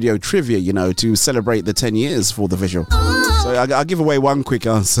Rack Radio trivia, you know, to celebrate the 10 years for the visual. So I'll give away one quick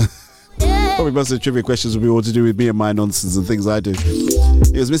answer. Probably most of the trivia questions will be all to do with me and my nonsense and things I do.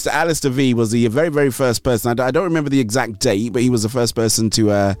 It was Mr. Alistair V was the very, very first person. I don't remember the exact date, but he was the first person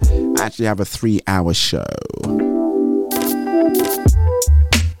to actually have a 3-hour show.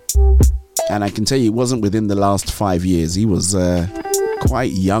 And I can tell you, it wasn't within the last 5 years. He was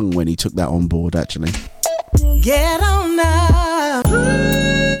quite young when he took that on board, actually. Get on now.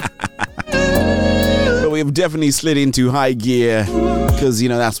 But we've definitely slid into high gear because, you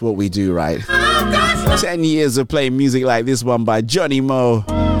know, that's what we do, right? 10 years of playing music like this one by Johnny Moe,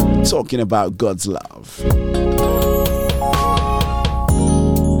 talking about God's love.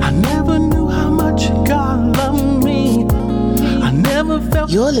 I never knew how much God loved me. I never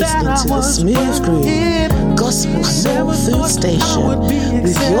felt You're listening to the Smooth Groove Gospel Soul Food Station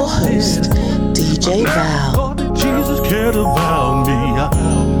with your host, DJ Val. Jesus cared about me.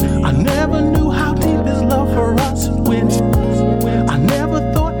 I never knew how deep his love for us went. I never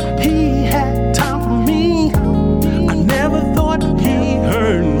thought he had time for me. I never thought he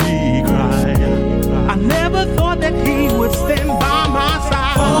heard me cry. I never thought that he would stand by my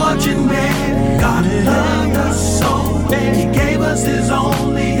side. Fortunate, God loved us so bad. He gave us his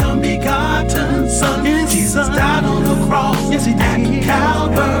only unbegotten Son. Jesus died on the cross at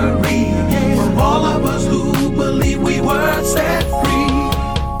Calvary. For all of us who believe we were set free.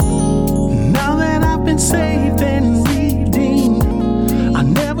 Now that I've been saved and redeemed, I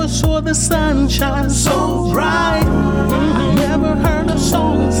never saw the sun shine so bright. I never heard a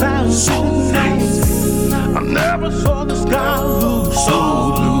song sound so nice. I never saw the sky look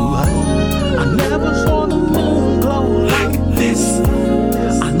so blue. I never saw the moon glow like this.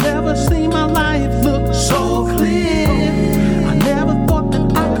 I never seen my life look so clear. I never thought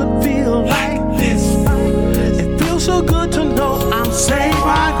that I could feel like this. It feels so good to know I'm saved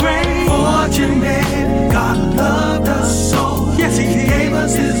by grace. Fortunate, God loved us so. Yes, he gave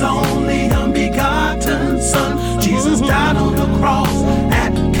us his only unbegotten Son. Jesus died on the cross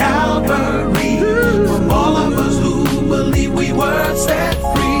at Calvary. For all of us who believe we were set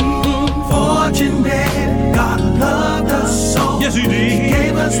free. Fortunate, God loved us so. Yes, he did. He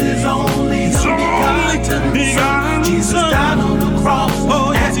gave us his only unbegotten Son. Jesus died on the cross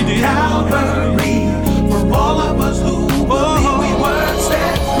at Calvary. For all of us who believe we were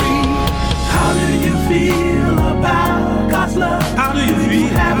set free. How do you feel about God's love? How do you feel?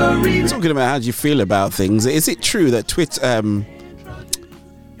 Have a reason. Talking about how do you feel about things, is it true that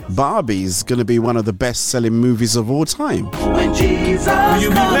Barbie's going to be one of the best-selling movies of all time? When Jesus comes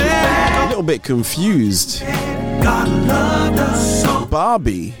back, a little bit confused. God loved us so.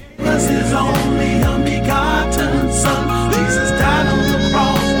 Barbie. Was his only unbegotten Son. Jesus died on the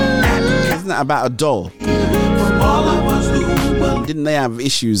cross. Isn't that about a doll? For all of us who Didn't they have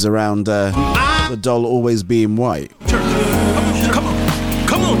issues around the doll always being white? Church, come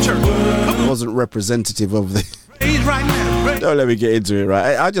on, church. It wasn't representative of the. Right now. Don't let me get into it,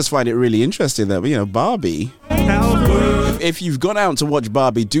 right? I just find it really interesting that, you know, Barbie. If you've gone out to watch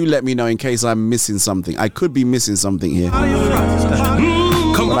Barbie, do let me know in case I'm missing something. I could be missing something here.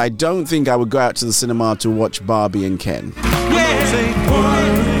 But I don't think I would go out to the cinema to watch Barbie and Ken.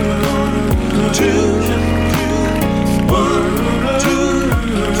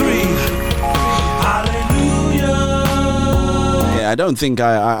 I don't think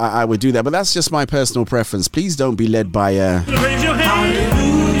I would do that, but that's just my personal preference. Please don't be led by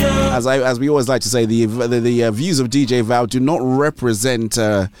as we always like to say, the views of DJ Val do not represent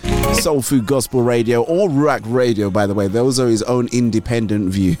Soul Food Gospel Radio or Rock Radio, by the way. Those are his own independent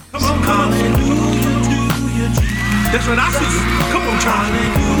views. That's what I see. Come on,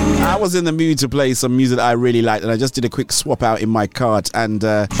 Charlie. I was in the mood to play some music that I really liked, and I just did a quick swap out in my cart, and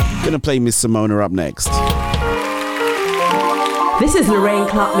gonna play Miss Simona up next. This is Lorraine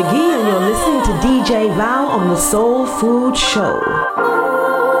Clark McGee, and you're listening to DJ Val on the Soul Food Show.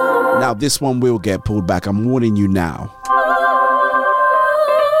 Now, this one will get pulled back. I'm warning you now.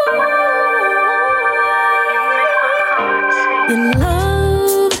 Your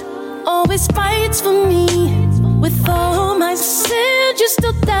love always fights for me. With all my sins, you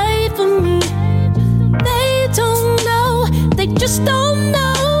still died for me. They don't know, they just don't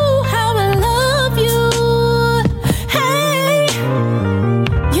know how I love you. Hey,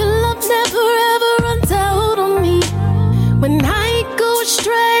 your love never ever runs out on me. When I go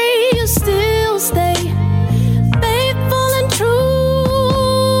astray, you still stay faithful and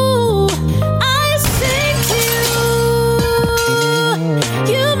true. I sing to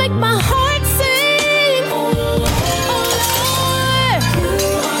you. You make my heart sing. Oh Lord, you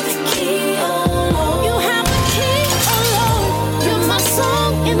are the key. Oh Lord, you have the key. Oh Lord, you're my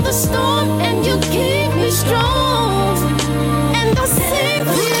song in the storm, and you keep me strong. And I sing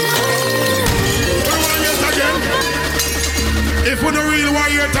to you. If we don't really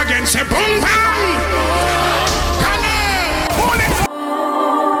want you to again, say boom bang!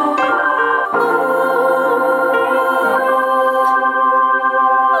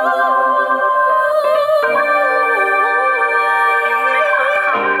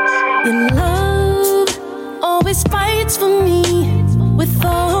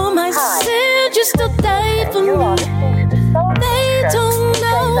 you still die for me. They don't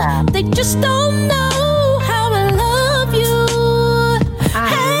know, they just don't know how I love you.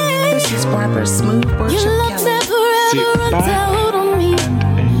 This is Barbara Smooth Worship Your love never ever runs out on me.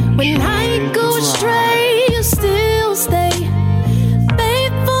 When I go astray, you still stay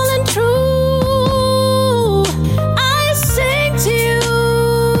faithful and true. I sing to you.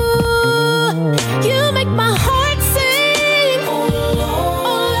 You make my heart sing. Oh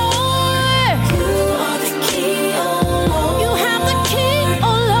Lord, you are the key. Oh Lord, you have the key.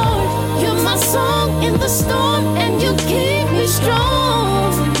 Oh Lord, you're my song in the storm, and you keep me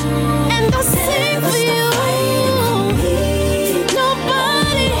strong. And I sing for you.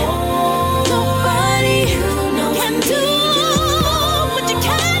 Nobody can do what you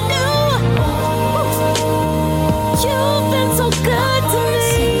can do. You've been so good to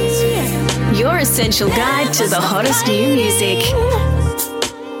me. Your essential guide to the hottest new music.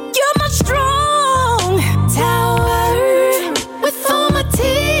 You're my strong tower. With all my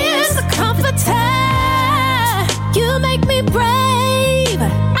tears, a comforter. You make me brave.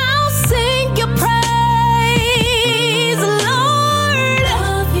 I'll sing your praise, Lord. I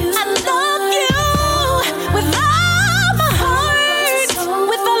love you with all my heart,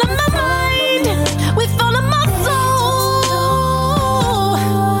 with all of my mind, with all of my soul.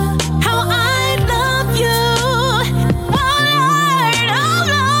 How I love you, oh Lord, oh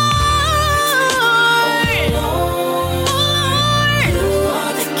Lord. You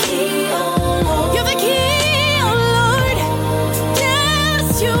are the key, oh Lord. You're the key, oh Lord. Yes,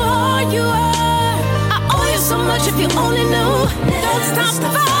 you are, you are. I owe you so much if you only knew. Don't stop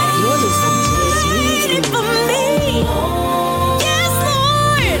fighting for me. Yes,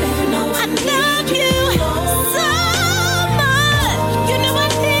 Lord, I love you so much. You know I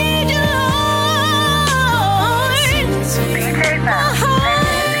need you, Lord. My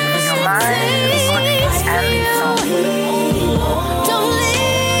heart sings for you. Don't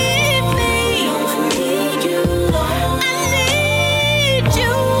leave me. I need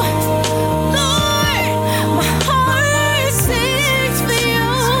you, Lord. My heart sings for you.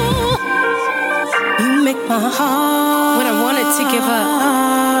 You make my heart. When I wanted to give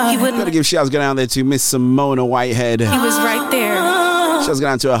up, he wouldn't. Gotta give shouts going out there to Miss Simona Whitehead. He was right there. Shouts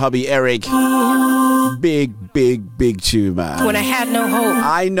going out to her hubby Eric. Big tune, man. When I had no hope.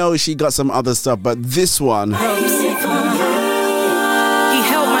 I know she got some other stuff, but this one, He held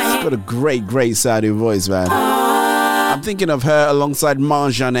my hand. got a great sounding voice, man. I'm thinking of her alongside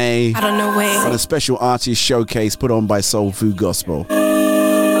Marjane I don't know way. on a special artist showcase put on by Soul Food Gospel. Now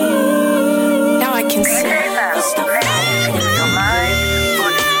I can see.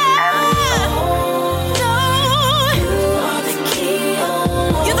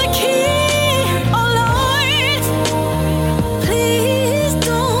 You're the key, oh Lord. Please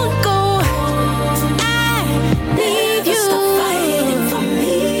don't go. I need you.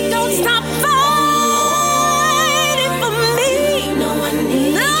 Don't stop fighting for me. No, I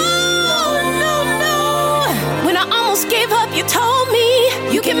need no. When I almost gave up, you told me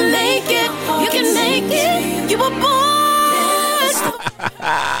you can make it. You can make it. You were born.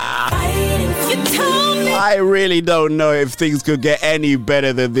 You told me. I really don't know if things could get any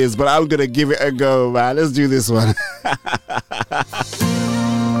better than this, but I'm gonna give it a go, man. Let's do this one.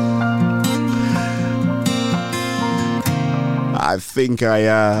 I think I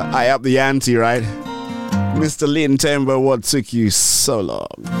upped the ante, right? Mr. Lynn Tembo, what took you so long?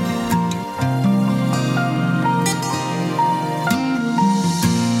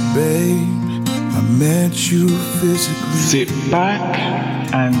 Babe, I met you physically. Sit back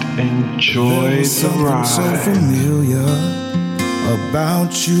and enjoy the ride. So familiar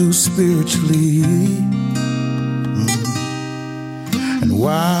about you spiritually. And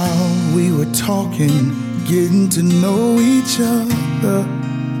while we were talking, getting to know each other,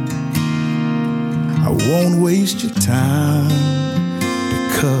 I won't waste your time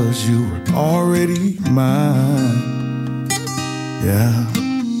because you were already mine. Yeah.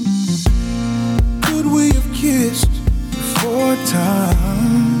 Could we have kissed before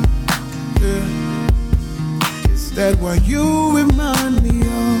time? Yeah. Is that why you remind me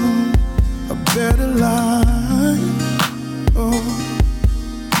of a better life? Oh.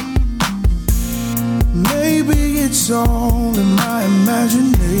 Maybe it's all in my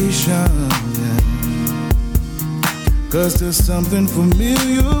imagination, yeah. 'Cause there's something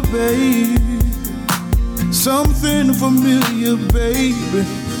familiar, baby. Something familiar, baby.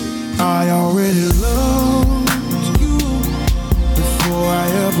 I already loved you before I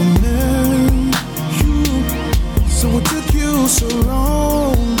ever met you. So what took you so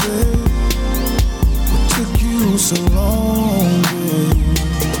long, babe? What took you so long, babe?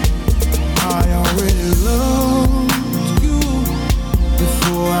 I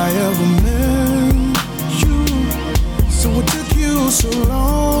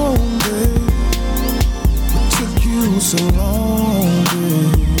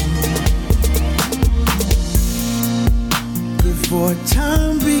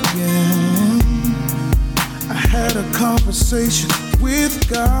conversation with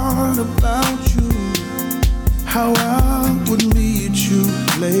God about you, how I would meet you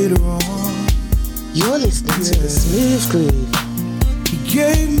later on. You're listening to the Smooth Groove. He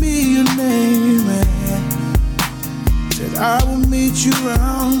gave me your name and said I will meet you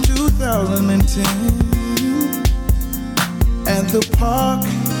around 2010 at the park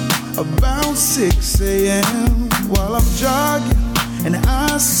about 6 a.m. while I'm jogging and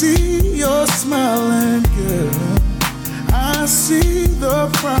I see your smiling girl. I see the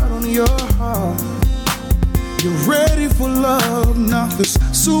pride on your heart. You're ready for love, not this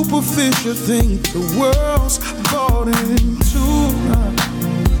superficial thing the world's bought into.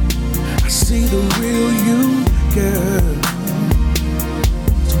 I see the real you, girl.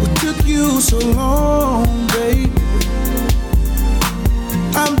 So what took you so long, baby?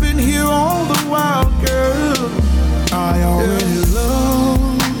 I've been here all the while, girl. I already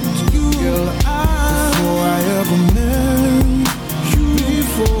loved you, girl. Before I ever met you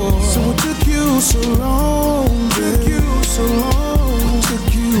before. So what took you so long, baby? Took you so long. Took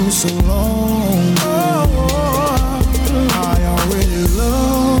you so long, I already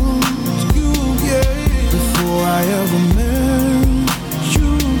loved you, yeah. Before I ever met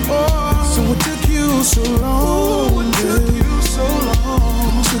you. So what took you so long? What took you so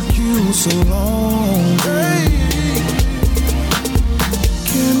long? Took you so long, hey.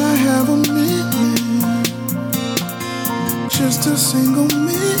 Can I have a minute? Just a single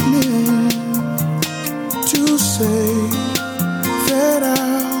minute to say that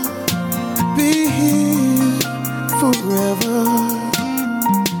I'll be here forever.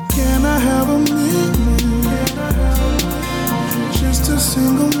 Can I have a minute? Just a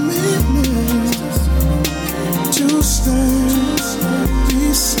single minute to stand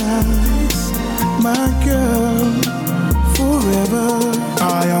beside my girl forever.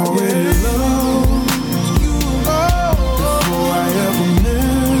 I already loved you before I ever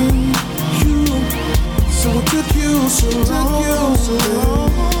met you. So what took you so long?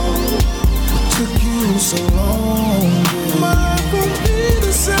 What took you so long?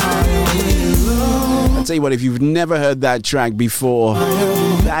 I'll tell you what, if you've never heard that track before,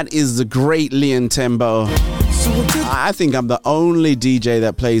 that is the great Leon Tembo. I think I'm the only DJ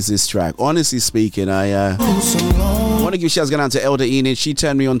that plays this track. Honestly speaking, I want to give shouts out to Elder Enid. She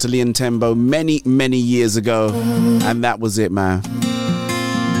turned me on to Leon Tembo many, many years ago, and that was it, man.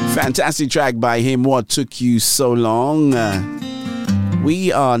 Fantastic track by him. What took you so long?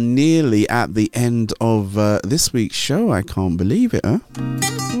 We are nearly at the end of this week's show. I can't believe it, huh?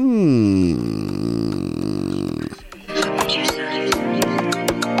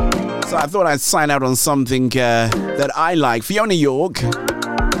 So I thought I'd sign out on something that I like. Fiona York,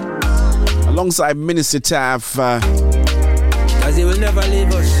 alongside Minister Taff. As he will never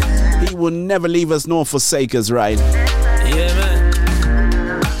leave us. He will never leave us nor forsake us, right? Yeah, man.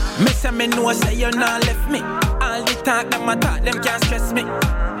 Me say me know say you not left me. All the talk that my talk, them can't stress me.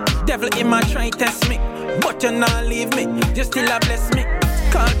 Devil in my try test me, but you not leave me. You still a bless me.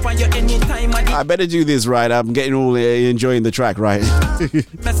 Call for you anytime. I better do this right. I'm getting all enjoying the track, right?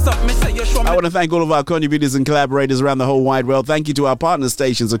 I want to thank all of our contributors and collaborators around the whole wide world. Thank you to our partner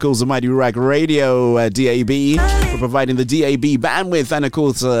stations, of course, the Mighty Rack Radio, DAB, for providing the DAB bandwidth, and of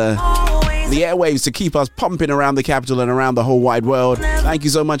course, the airwaves to keep us pumping around the capital and around the whole wide world. Thank you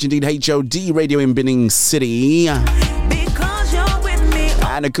so much indeed, HOD Radio in Binning City. And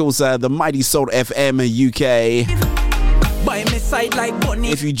of course, the Mighty Salt FM UK. By my side like bunny.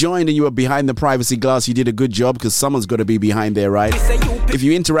 If you joined and you were behind the privacy glass, you did a good job, because someone's got to be behind there, right? If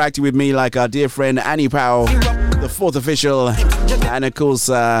you interacted with me like our dear friend Annie Powell, the fourth official, and of course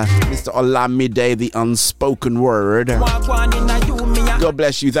Mr. Olamide, the unspoken word. God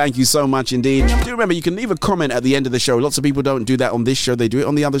bless you. Thank you so much indeed. Do remember, you can leave a comment at the end of the show. Lots of people don't do that on this show. They do it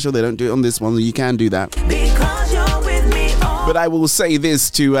on the other show. They don't do it on this one. You can do that. But I will say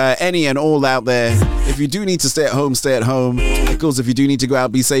this to any and all out there. If you do need to stay at home, stay at home. Of course, if you do need to go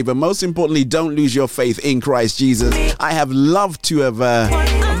out, be safe. But most importantly, don't lose your faith in Christ Jesus. I have loved to have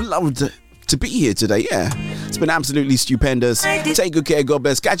to be here today. Yeah, it's been absolutely stupendous. Take good care. God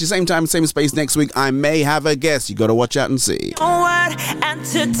bless. Catch you same time, same space next week. I may have a guest. You got to watch out and see. And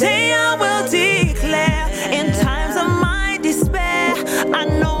today I will declare, in times of my despair, I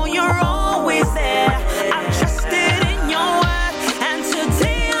know you're always there. I've trusted in your word, and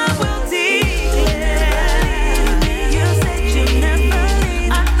today I will declare, you said you never leave me,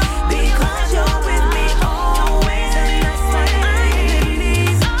 because you're with me always, and that's why I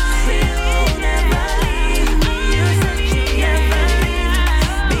believe you'll never leave me. You said you never leave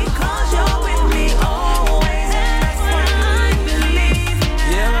me, because you're with me always, and that's why I believe.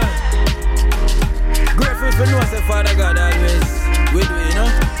 Yeah, man. Grateful for no say Father God always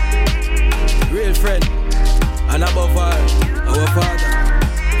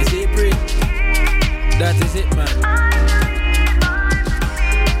is it, man?